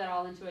 Throw that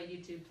all into a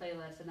YouTube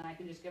playlist, and then I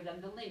can just give them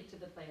the link to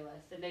the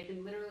playlist, and they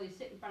can literally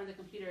sit in front of the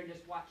computer and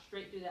just watch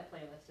straight through that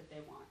playlist if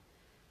they want.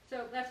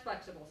 So that's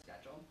flexible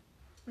schedule.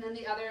 And then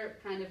the other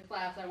kind of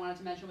class I wanted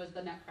to mention was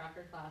the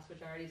Nutcracker class,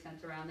 which I already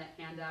sent around that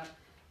handout.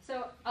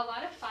 So a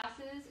lot of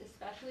classes,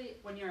 especially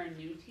when you're a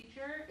new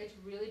teacher, it's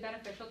really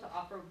beneficial to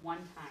offer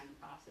one-time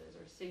classes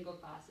or single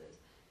classes.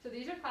 So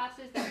these are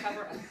classes that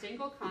cover a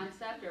single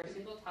concept or a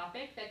single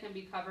topic that can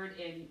be covered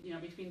in,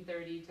 between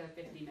 30 to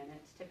 50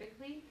 minutes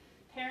typically.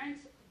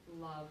 Parents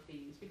love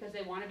these because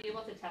they want to be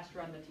able to test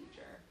run the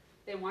teacher.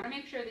 They want to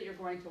make sure that you're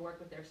going to work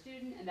with their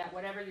student and that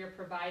whatever you're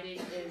providing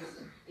is,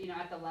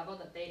 at the level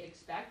that they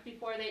expect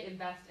before they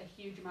invest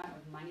a huge amount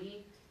of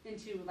money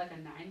into like a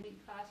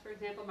 9-week class, for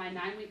example. My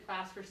 9-week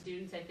class for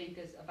students, I think,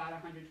 is about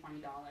 $120.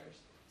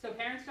 So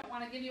parents don't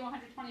want to give you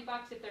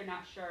 $120 if they're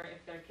not sure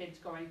if their kid's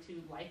going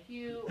to like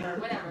you or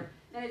whatever.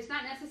 And it's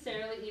not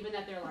necessarily even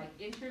that they're like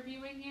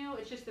interviewing you.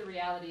 It's just the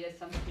reality is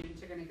some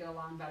students are going to get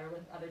along better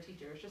with other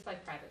teachers, just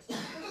like private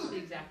schools. It's the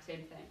exact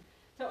same thing.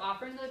 So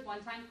offering those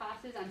one-time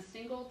classes on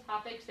single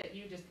topics that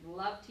you just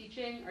love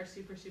teaching are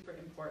super, super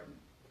important.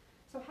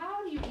 So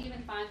how do you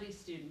even find these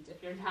students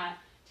if you're not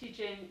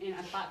teaching in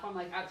a platform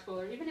like OutSchool,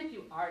 or even if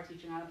you are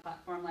teaching on a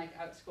platform like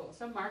OutSchool?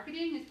 So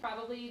marketing is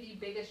probably the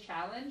biggest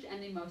challenge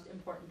and the most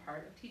important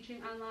part of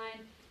teaching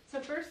online. So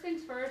first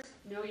things first,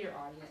 know your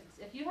audience.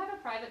 If you have a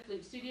private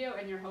flute studio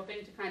and you're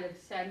hoping to kind of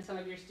send some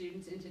of your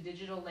students into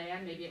digital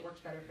land, maybe it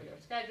works better for their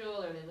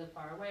schedule or they live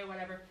far away,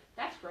 whatever,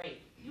 that's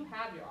great. You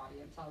have your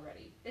audience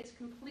already. It's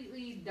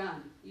completely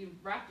done.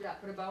 You've wrapped it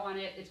up, put a bow on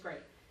it, it's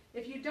great.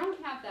 If you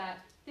don't have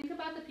that, think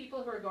about the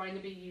people who are going to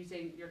be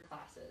using your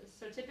classes.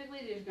 So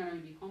typically there's going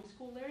to be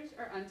homeschoolers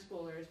or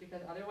unschoolers,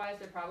 because otherwise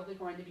they're probably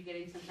going to be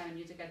getting some kind of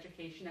music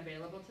education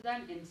available to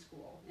them in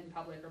school, in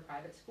public or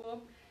private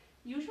school.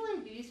 Usually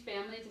these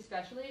families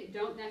especially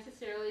don't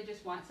necessarily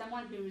just want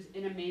someone who's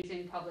an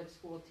amazing public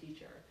school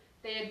teacher.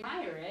 They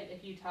admire it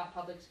if you taught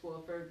public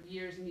school for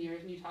years and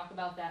years and you talk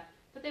about that,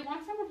 but they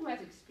want someone who has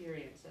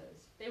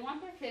experiences. They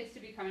want their kids to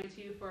be coming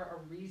to you for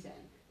a reason.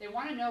 They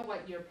want to know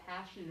what you're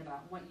passionate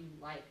about and what you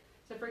like.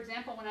 So for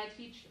example, when I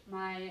teach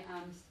my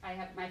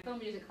film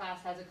music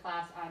class has a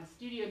class on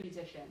studio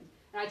musicians,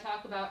 and I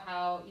talk about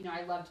how,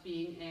 I loved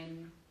being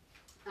in,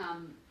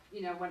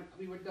 when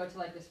we would go to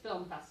like this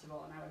film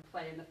festival and I would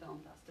play in the film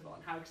festival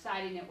and how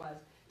exciting it was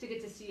to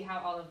get to see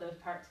how all of those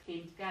parts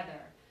came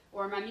together.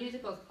 Or my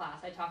musicals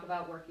class, I talk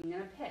about working in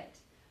a pit.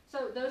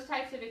 So those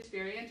types of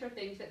experience are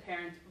things that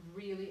parents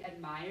really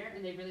admire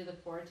and they really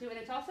look forward to, and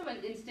it's also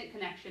an instant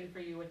connection for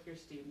you with your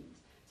students.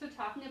 So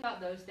talking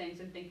about those things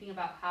and thinking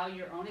about how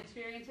your own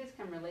experiences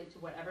can relate to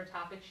whatever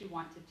topics you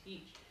want to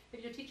teach.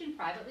 If you're teaching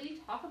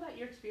privately, talk about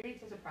your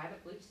experience as a private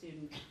flute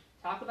student.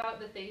 Talk about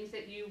the things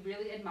that you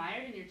really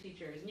admired in your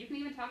teachers. And you can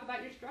even talk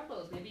about your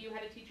struggles. Maybe you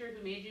had a teacher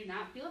who made you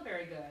not feel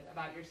very good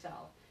about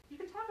yourself. You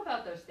can talk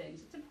about those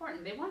things. It's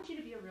important. They want you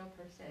to be a real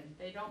person.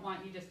 They don't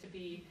want you just to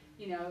be,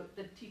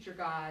 the teacher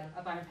god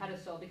up on a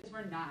pedestal, because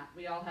we're not.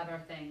 We all have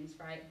our things,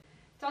 right?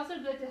 It's also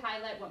good to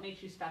highlight what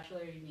makes you special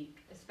or unique,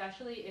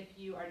 especially if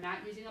you are not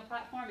using a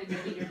platform and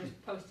maybe you're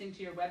just posting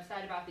to your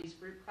website about these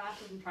group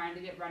classes and trying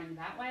to get running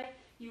that way.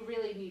 You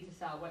really need to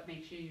sell what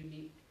makes you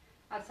unique.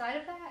 Outside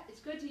of that, it's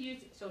good to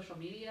use social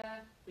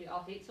media. We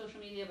all hate social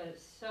media, but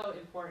it's so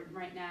important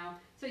right now.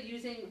 So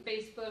using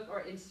Facebook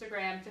or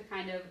Instagram to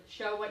kind of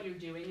show what you're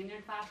doing in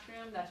your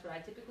classroom, that's what I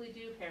typically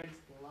do. Parents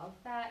love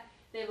that.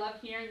 They love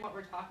hearing what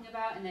we're talking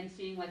about and then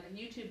seeing like a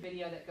YouTube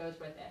video that goes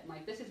with it. And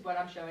like, this is what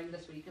I'm showing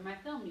this week in my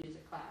film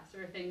music class,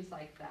 or things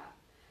like that.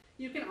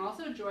 You can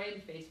also join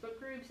Facebook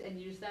groups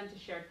and use them to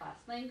share class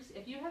links.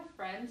 If you have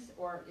friends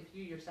or if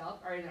you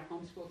yourself are in a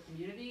homeschool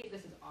community,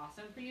 this is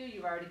awesome for you.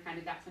 You've already kind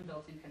of got some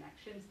built-in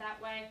connections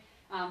that way.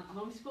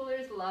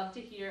 Homeschoolers love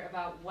to hear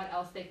about what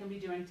else they can be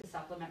doing to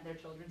supplement their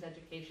children's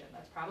education.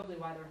 That's probably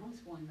why they're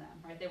homeschooling them,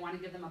 right? They want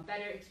to give them a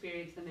better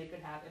experience than they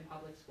could have in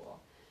public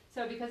school.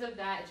 So because of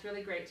that, it's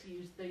really great to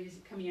use these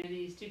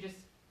communities to just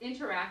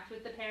interact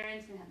with the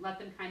parents and let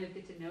them kind of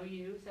get to know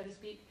you, so to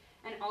speak,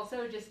 and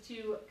also just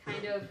to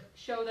kind of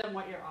show them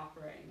what you're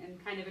offering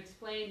and kind of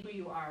explain who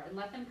you are and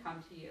let them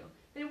come to you.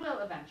 They will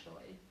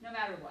eventually, no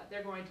matter what,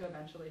 they're going to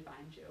eventually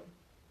find you.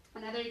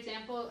 Another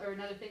example or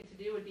another thing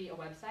to do would be a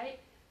website.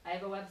 I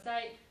have a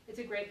website. It's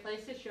a great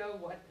place to show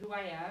who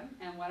I am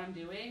and what I'm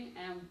doing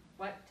and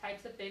what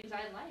types of things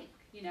I like.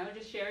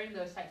 Just sharing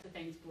those types of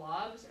things.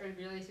 Blogs are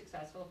really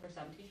successful for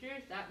some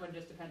teachers. That one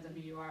just depends on who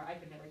you are. I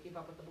could never keep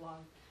up with the blog.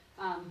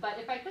 But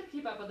if I could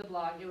keep up with the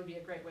blog, it would be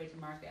a great way to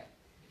market.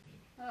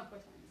 Oh,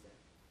 what time is it?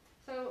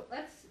 So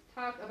let's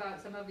talk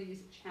about some of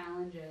these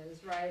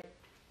challenges, right?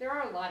 There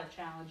are a lot of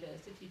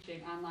challenges to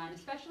teaching online,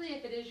 especially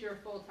if it is your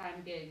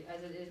full-time gig,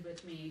 as it is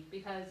with me,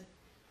 because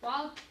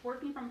while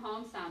working from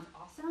home sounds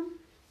awesome,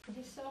 it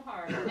is so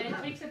hard,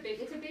 and it's a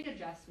big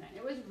adjustment.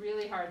 It was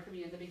really hard for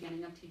me in the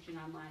beginning of teaching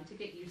online to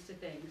get used to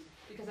things,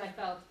 because I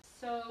felt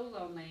so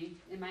lonely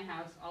in my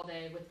house all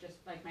day with just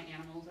like my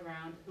animals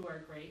around, who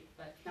are great,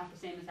 but not the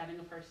same as having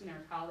a person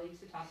or colleagues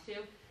to talk to.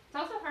 It's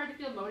also hard to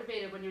feel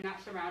motivated when you're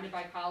not surrounded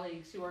by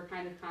colleagues who are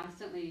kind of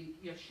constantly,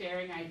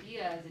 sharing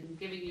ideas and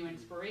giving you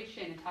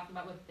inspiration and talking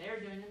about what they're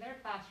doing in their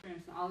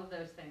classrooms and all of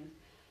those things.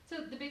 So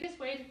the biggest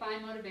way to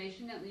find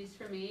motivation, at least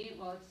for me,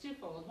 well, it's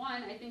twofold.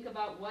 One, I think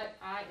about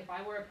if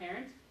I were a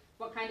parent,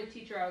 what kind of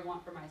teacher I would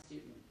want for my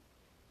student.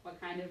 What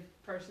kind of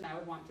person I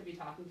would want to be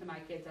talking to my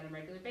kids on a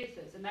regular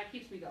basis. And that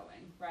keeps me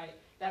going, right?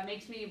 That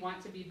makes me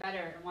want to be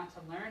better and want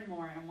to learn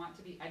more and want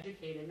to be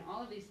educated and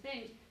all of these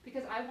things,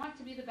 because I want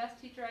to be the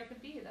best teacher I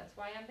could be. That's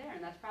why I'm there.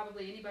 And that's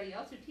probably anybody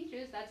else who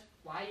teaches, that's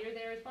why you're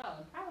there as well.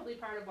 And probably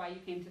part of why you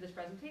came to this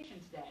presentation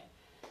today.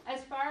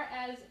 As far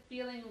as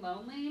feeling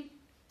lonely,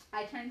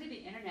 I turn to the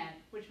internet,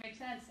 which makes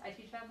sense. I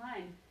teach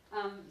online.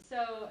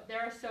 So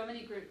there are so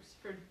many groups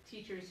for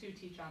teachers who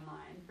teach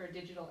online, for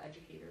digital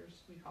educators,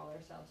 we call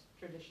ourselves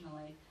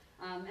traditionally.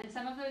 And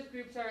some of those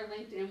groups are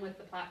linked in with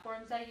the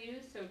platforms I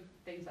use, so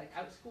things like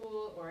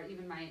OutSchool or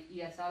even my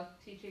ESL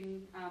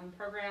teaching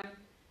program.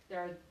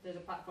 There's a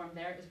platform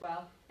there as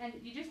well. And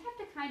you just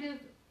have to kind of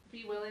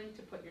be willing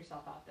to put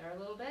yourself out there a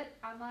little bit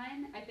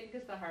online, I think,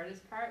 is the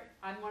hardest part.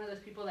 I'm one of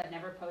those people that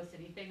never post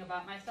anything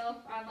about myself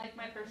on like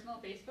my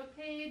personal Facebook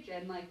page,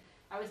 and like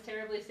I was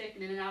terribly sick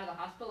and in and out of the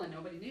hospital and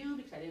nobody knew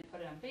because I didn't put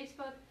it on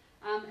Facebook.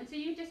 And so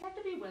you just have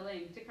to be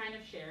willing to kind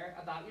of share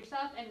about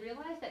yourself and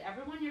realize that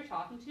everyone you're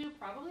talking to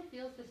probably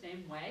feels the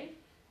same way.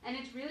 And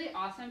it's really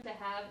awesome to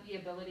have the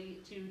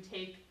ability to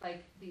take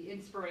like the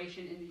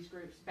inspiration in these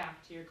groups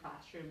back to your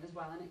classroom as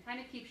well. And it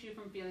kind of keeps you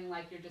from feeling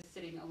like you're just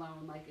sitting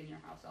alone like in your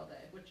house all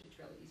day, which it's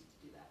really easy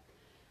to do that.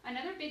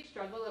 Another big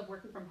struggle of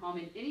working from home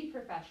in any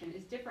profession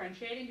is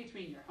differentiating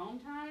between your home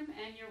time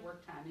and your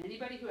work time. And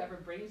anybody who ever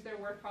brings their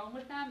work home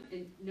with them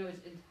knows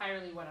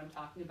entirely what I'm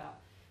talking about.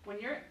 When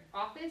your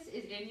office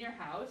is in your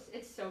house,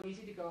 it's so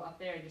easy to go up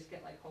there and just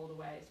get like holed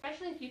away,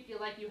 especially if you feel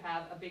like you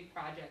have a big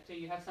project or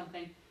you have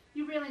something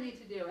you really need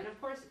to do. And of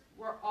course,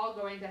 we're all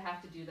going to have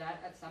to do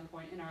that at some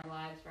point in our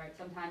lives, right?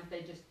 Sometimes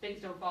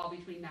things don't fall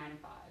between 9 and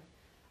 5.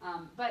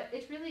 But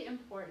it's really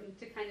important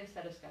to kind of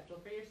set a schedule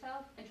for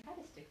yourself and try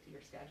to stick to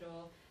your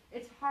schedule.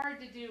 It's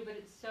hard to do, but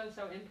it's so,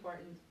 so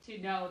important to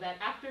know that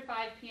after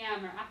 5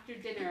 p.m. or after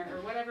dinner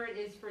or whatever it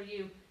is for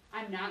you,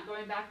 I'm not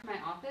going back to my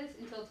office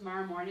until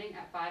tomorrow morning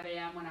at 5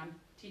 a.m. when I'm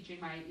teaching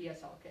my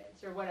ESL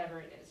kids or whatever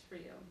it is for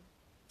you.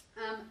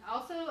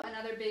 Also,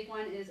 another big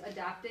one is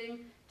adapting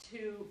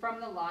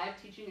from the live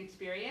teaching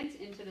experience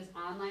into this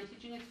online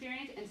teaching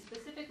experience, and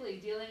specifically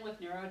dealing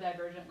with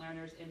neurodivergent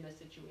learners in this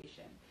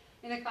situation.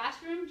 In a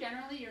classroom,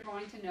 generally, you're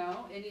going to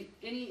know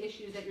any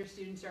issues that your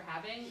students are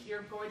having.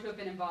 You're going to have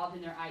been involved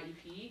in their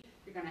IEP.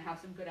 You're going to have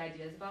some good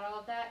ideas about all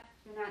of that.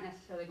 You're not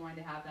necessarily going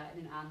to have that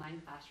in an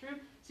online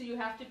classroom. So you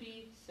have to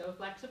be so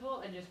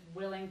flexible and just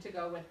willing to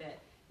go with it.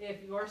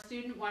 If your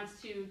student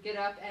wants to get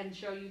up and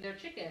show you their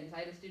chickens, I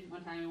had a student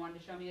one time who wanted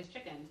to show me his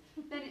chickens,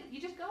 then you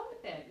just go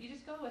with it. You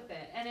just go with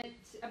it. And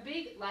it's a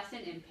big lesson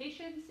in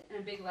patience, and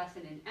a big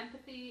lesson in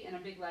empathy, and a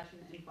big lesson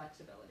in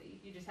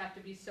flexibility. You just have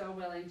to be so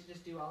willing to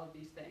just do all of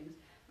these things.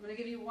 I'm going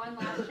to give you one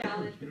last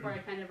challenge before I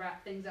kind of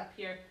wrap things up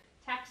here.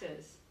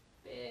 Taxes.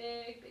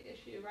 Big, big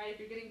issue, right? If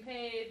you're getting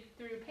paid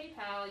through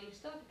PayPal, you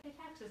still have to pay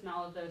taxes and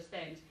all of those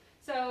things.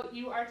 So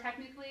you are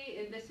technically,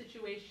 in this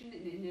situation,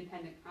 an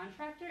independent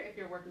contractor if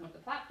you're working with the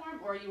platform,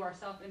 or you are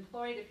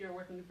self-employed if you're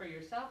working for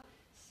yourself.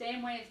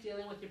 Same way it's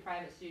dealing with your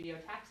private studio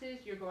taxes,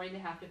 you're going to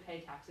have to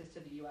pay taxes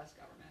to the U.S.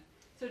 government.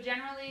 So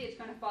generally, it's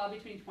going to fall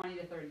between 20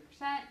 to 30%,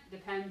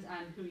 depends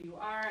on who you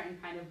are and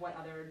kind of what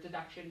other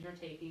deductions you're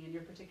taking in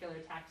your particular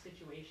tax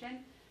situation.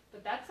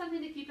 But that's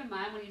something to keep in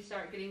mind when you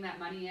start getting that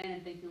money in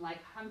and thinking like,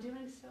 I'm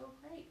doing so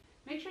great.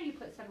 Make sure you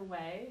put some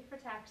away for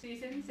tax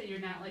season so you're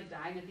not like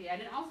dying at the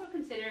end. And also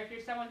consider if you're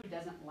someone who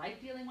doesn't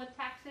like dealing with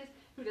taxes,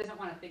 who doesn't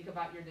want to think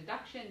about your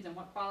deductions and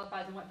what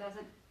qualifies and what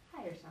doesn't,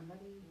 hire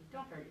somebody.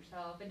 Don't hurt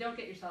yourself, and don't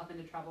get yourself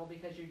into trouble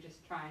because you're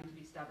just trying to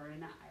be stubborn and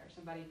not hire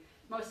somebody.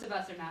 Most of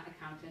us are not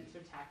accountants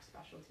or tax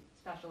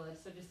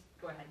specialists, so just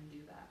go ahead and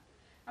do that.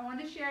 I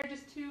wanted to share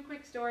just 2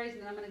 quick stories,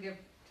 and then I'm going to give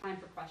time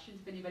for questions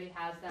if anybody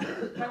has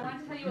them. But I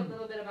wanted to tell you a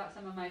little bit about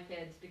some of my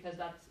kids because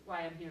that's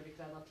why I'm here, because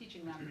I love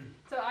teaching them.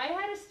 So I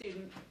had a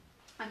student,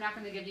 I'm not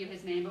going to give you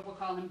his name, but we'll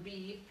call him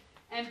B.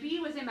 And B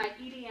was in my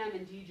EDM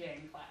and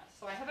DJing class.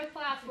 So I have a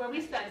class where we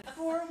spent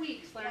 4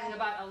 weeks learning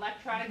about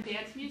electronic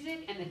dance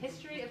music and the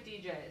history of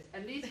DJs.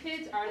 And these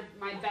kids are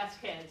my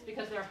best kids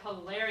because they're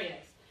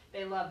hilarious.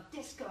 They love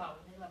disco,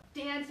 and they love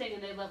dancing,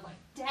 and they love like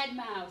Dead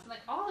Mouse, and like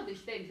all of these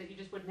things that you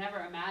just would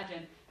never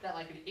imagine that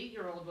like an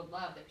 8-year-old would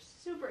love. They're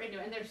super into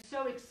it, and they're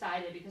so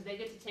excited because they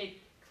get to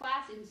take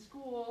class in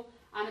school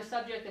on a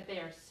subject that they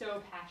are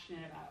so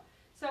passionate about.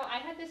 So I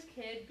had this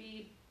kid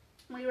be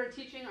we were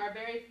teaching our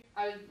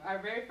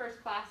very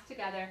first class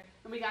together,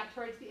 and we got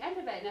towards the end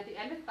of it. And at the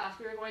end of class,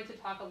 we were going to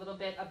talk a little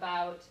bit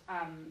about,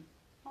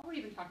 what were we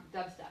even talking,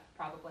 dubstep,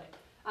 probably.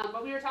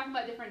 But we were talking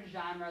about different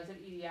genres of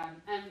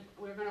EDM, and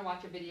we were going to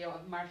watch a video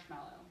of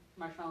Marshmello.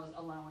 Marshmello's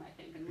Alone, I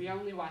think, and we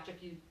only watch a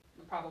few,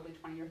 probably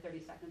 20 or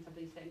 30 seconds of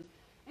these things.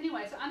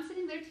 Anyway, so I'm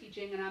sitting there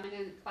teaching, and I'm in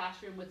a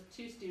classroom with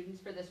 2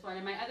 students for this one,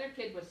 and my other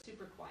kid was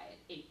super quiet,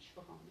 H,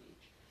 we'll call him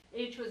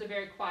H. H was a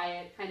very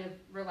quiet, kind of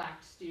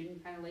relaxed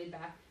student, kind of laid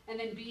back, and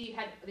then B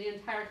had the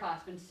entire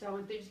class been so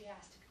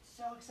enthusiastic,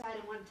 so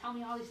excited, wanted to tell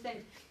me all these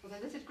things. I was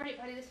like, this is great,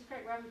 buddy, this is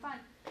great, we're having fun.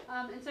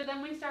 And so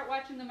then we start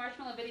watching the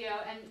Marshmello video,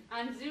 and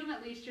on Zoom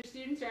at least, your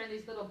students are in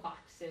these little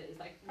boxes,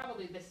 like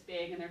probably this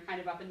big, and they're kind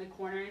of up in the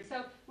corner. And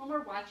so when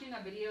we're watching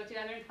a video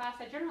together in class,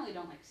 I generally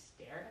don't like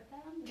stare at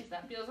them, because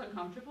that feels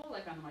uncomfortable,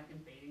 like I'm like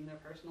invading their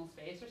personal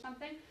space or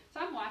something. So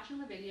I'm watching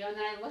the video, and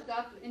then I look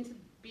up into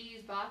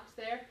B's box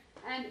there,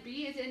 and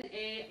B is in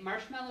a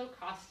Marshmello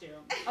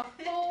costume, a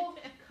full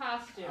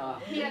costume.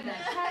 He had the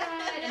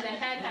head, and the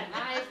head had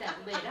eyes that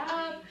lit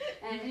up,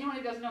 and anyone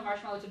who doesn't know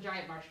Marshmello, it's a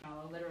giant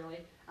marshmallow, literally.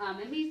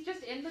 And he's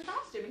just in the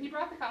costume, and he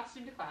brought the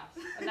costume to class.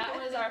 And that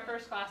was our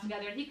first class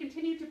together, and he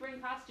continued to bring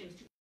costumes.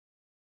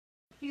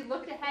 He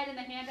looked ahead in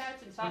the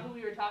handouts and saw who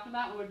we were talking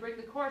about and would bring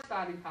the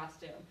corresponding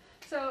costume.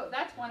 So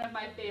that's one of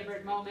my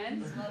favorite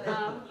moments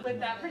with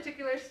that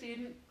particular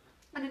student.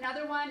 And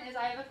another one is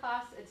I have a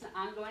class, it's an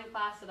ongoing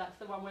class, so that's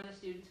the one where the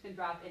students can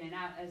drop in and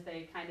out as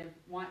they kind of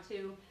want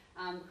to,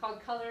 called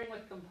Coloring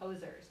with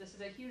Composers. This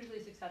is a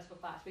hugely successful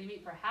class. We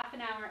meet for half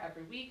an hour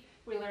every week.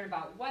 We learn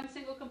about one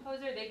single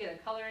composer. They get a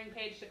coloring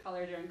page to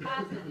color during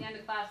class, and at the end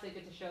of class, they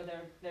get to show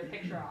their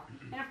picture off.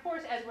 And of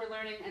course, as we're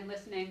learning and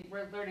listening,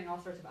 we're learning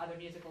all sorts of other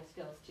musical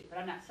skills too, but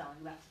I'm not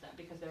selling that to them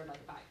because they're like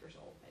 5 years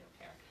old. They don't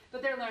care.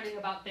 But they're learning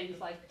about things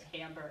like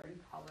timbre and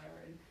color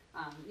and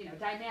you know,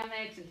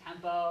 dynamics and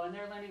tempo, and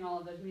they're learning all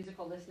of those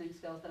musical listening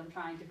skills that I'm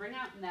trying to bring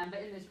out in them,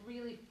 but in this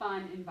really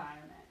fun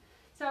environment.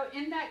 So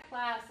in that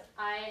class,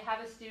 I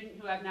have a student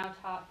who I've now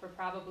taught for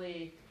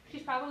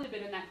she's probably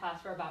been in that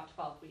class for about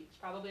 12 weeks,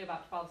 probably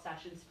about 12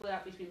 sessions, split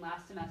up between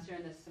last semester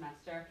and this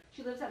semester.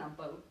 She lives on a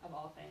boat, of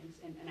all things,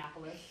 in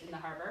Annapolis, in the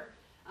harbor.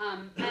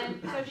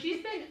 And so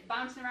she's been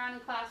bouncing around in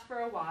class for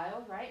a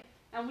while, right?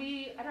 And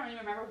I don't even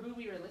remember who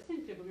we were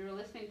listening to, but we were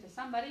listening to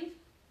somebody,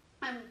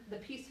 and the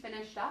piece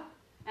finished up.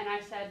 And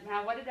I said,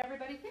 now what did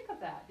everybody think of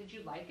that? Did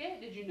you like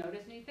it? Did you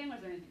notice anything?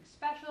 Was there anything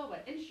special?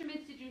 What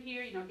instruments did you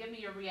hear? You know, give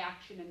me your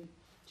reaction in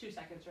 2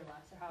 seconds or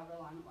less, or however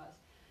long it was.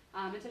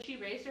 And so she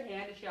raised her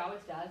hand, as she always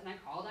does, and I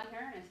called on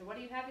her, and I said, what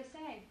do you have to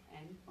say?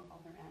 And I'll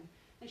call her N.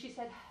 And she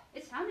said,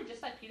 it sounded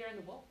just like Peter and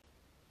the Wolf.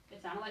 It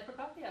sounded like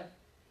Prokofiev.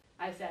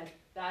 I said,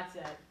 that's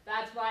it.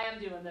 That's why I'm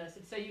doing this.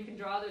 It's so you can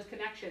draw those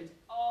connections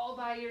all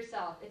by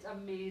yourself. It's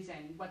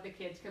amazing what the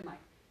kids can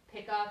like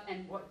pick up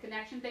and what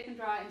connections they can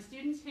draw. And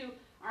students who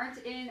aren't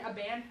in a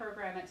band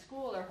program at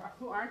school or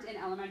who aren't in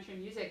elementary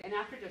music, and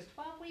after just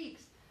 12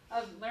 weeks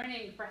of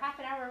learning for half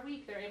an hour a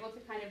week, they're able to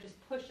kind of just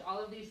push all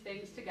of these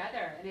things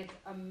together, and it's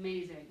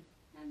amazing.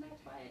 And that's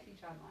why I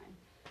teach online.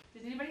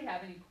 Does anybody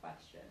have any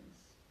questions?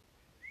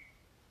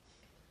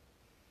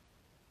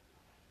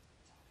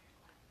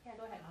 Yeah,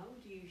 go ahead. How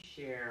do you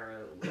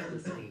share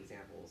listening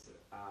examples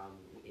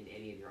in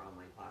any of your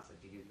online classes?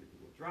 Do you do it through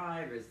Google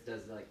Drive, or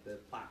does like the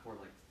platform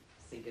like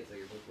sync it so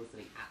you're both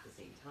listening at the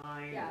same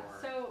time? Yeah,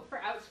 or? so for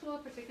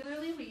OutSchool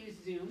particularly, we use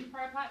Zoom for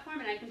our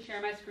platform, and I can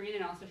share my screen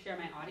and also share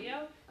my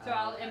audio. So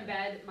I'll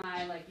embed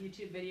my like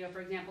YouTube video,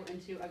 for example,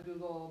 into a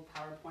Google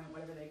PowerPoint,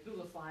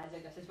 Google Slides, I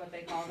guess is what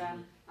they call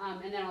them,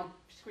 and then I'll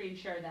screen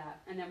share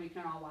that, and then we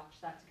can all watch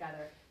that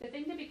together. The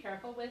thing to be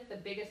careful with, the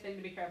biggest thing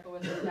to be careful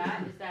with is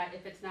that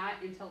if it's not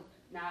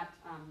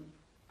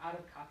out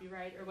of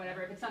copyright or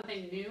whatever, if it's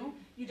something new,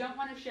 you don't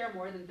want to share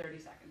more than 30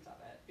 seconds of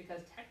it,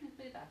 because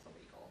technically that's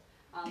illegal.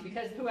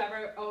 Because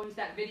whoever owns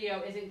that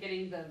video isn't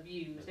getting the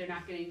views, they're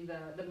not getting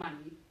the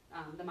money,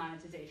 the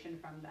monetization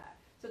from that.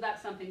 So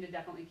that's something to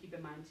definitely keep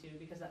in mind too,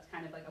 because that's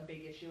kind of like a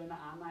big issue in the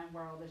online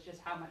world, is just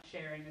how much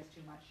sharing is too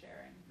much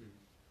sharing.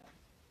 So,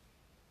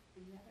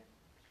 any other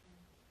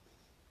questions?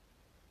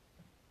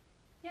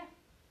 Yeah?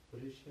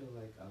 Would it show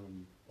like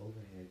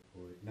overhead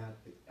for, not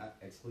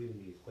excluding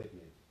the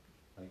equipment,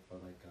 like for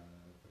like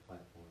the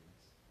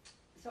platforms?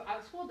 So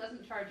OutSchool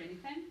doesn't charge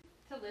anything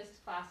to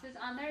list classes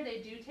on there. They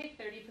do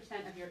take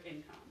 30% of your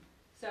income.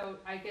 So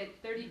I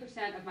get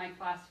 30% of my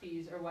class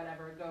fees or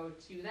whatever go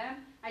to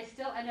them. I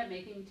still end up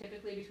making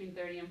typically between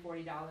 $30 and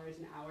 $40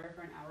 an hour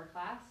for an hour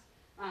class.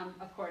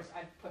 Of course,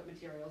 I've put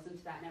materials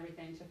into that and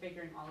everything, so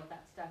figuring all of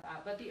that stuff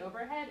out. But the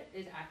overhead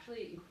is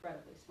actually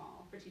incredibly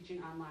small for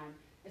teaching online,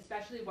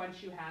 especially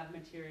once you have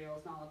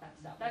materials and all of that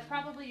stuff. That's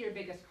probably your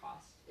biggest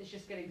cost, is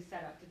just getting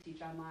set up to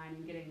teach online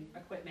and getting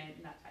equipment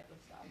and that type of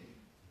stuff.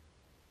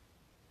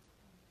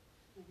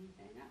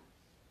 Anything else?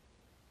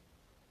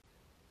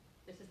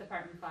 This is the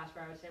part in class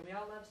where I would say we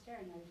all love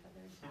staring at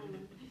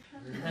each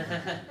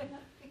other.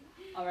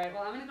 All right,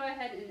 well, I'm going to go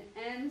ahead and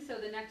end so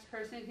the next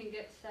person can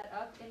get set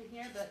up in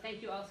here, but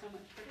thank you all so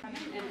much for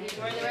coming, and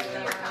enjoy the rest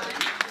of your time.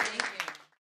 Thank you.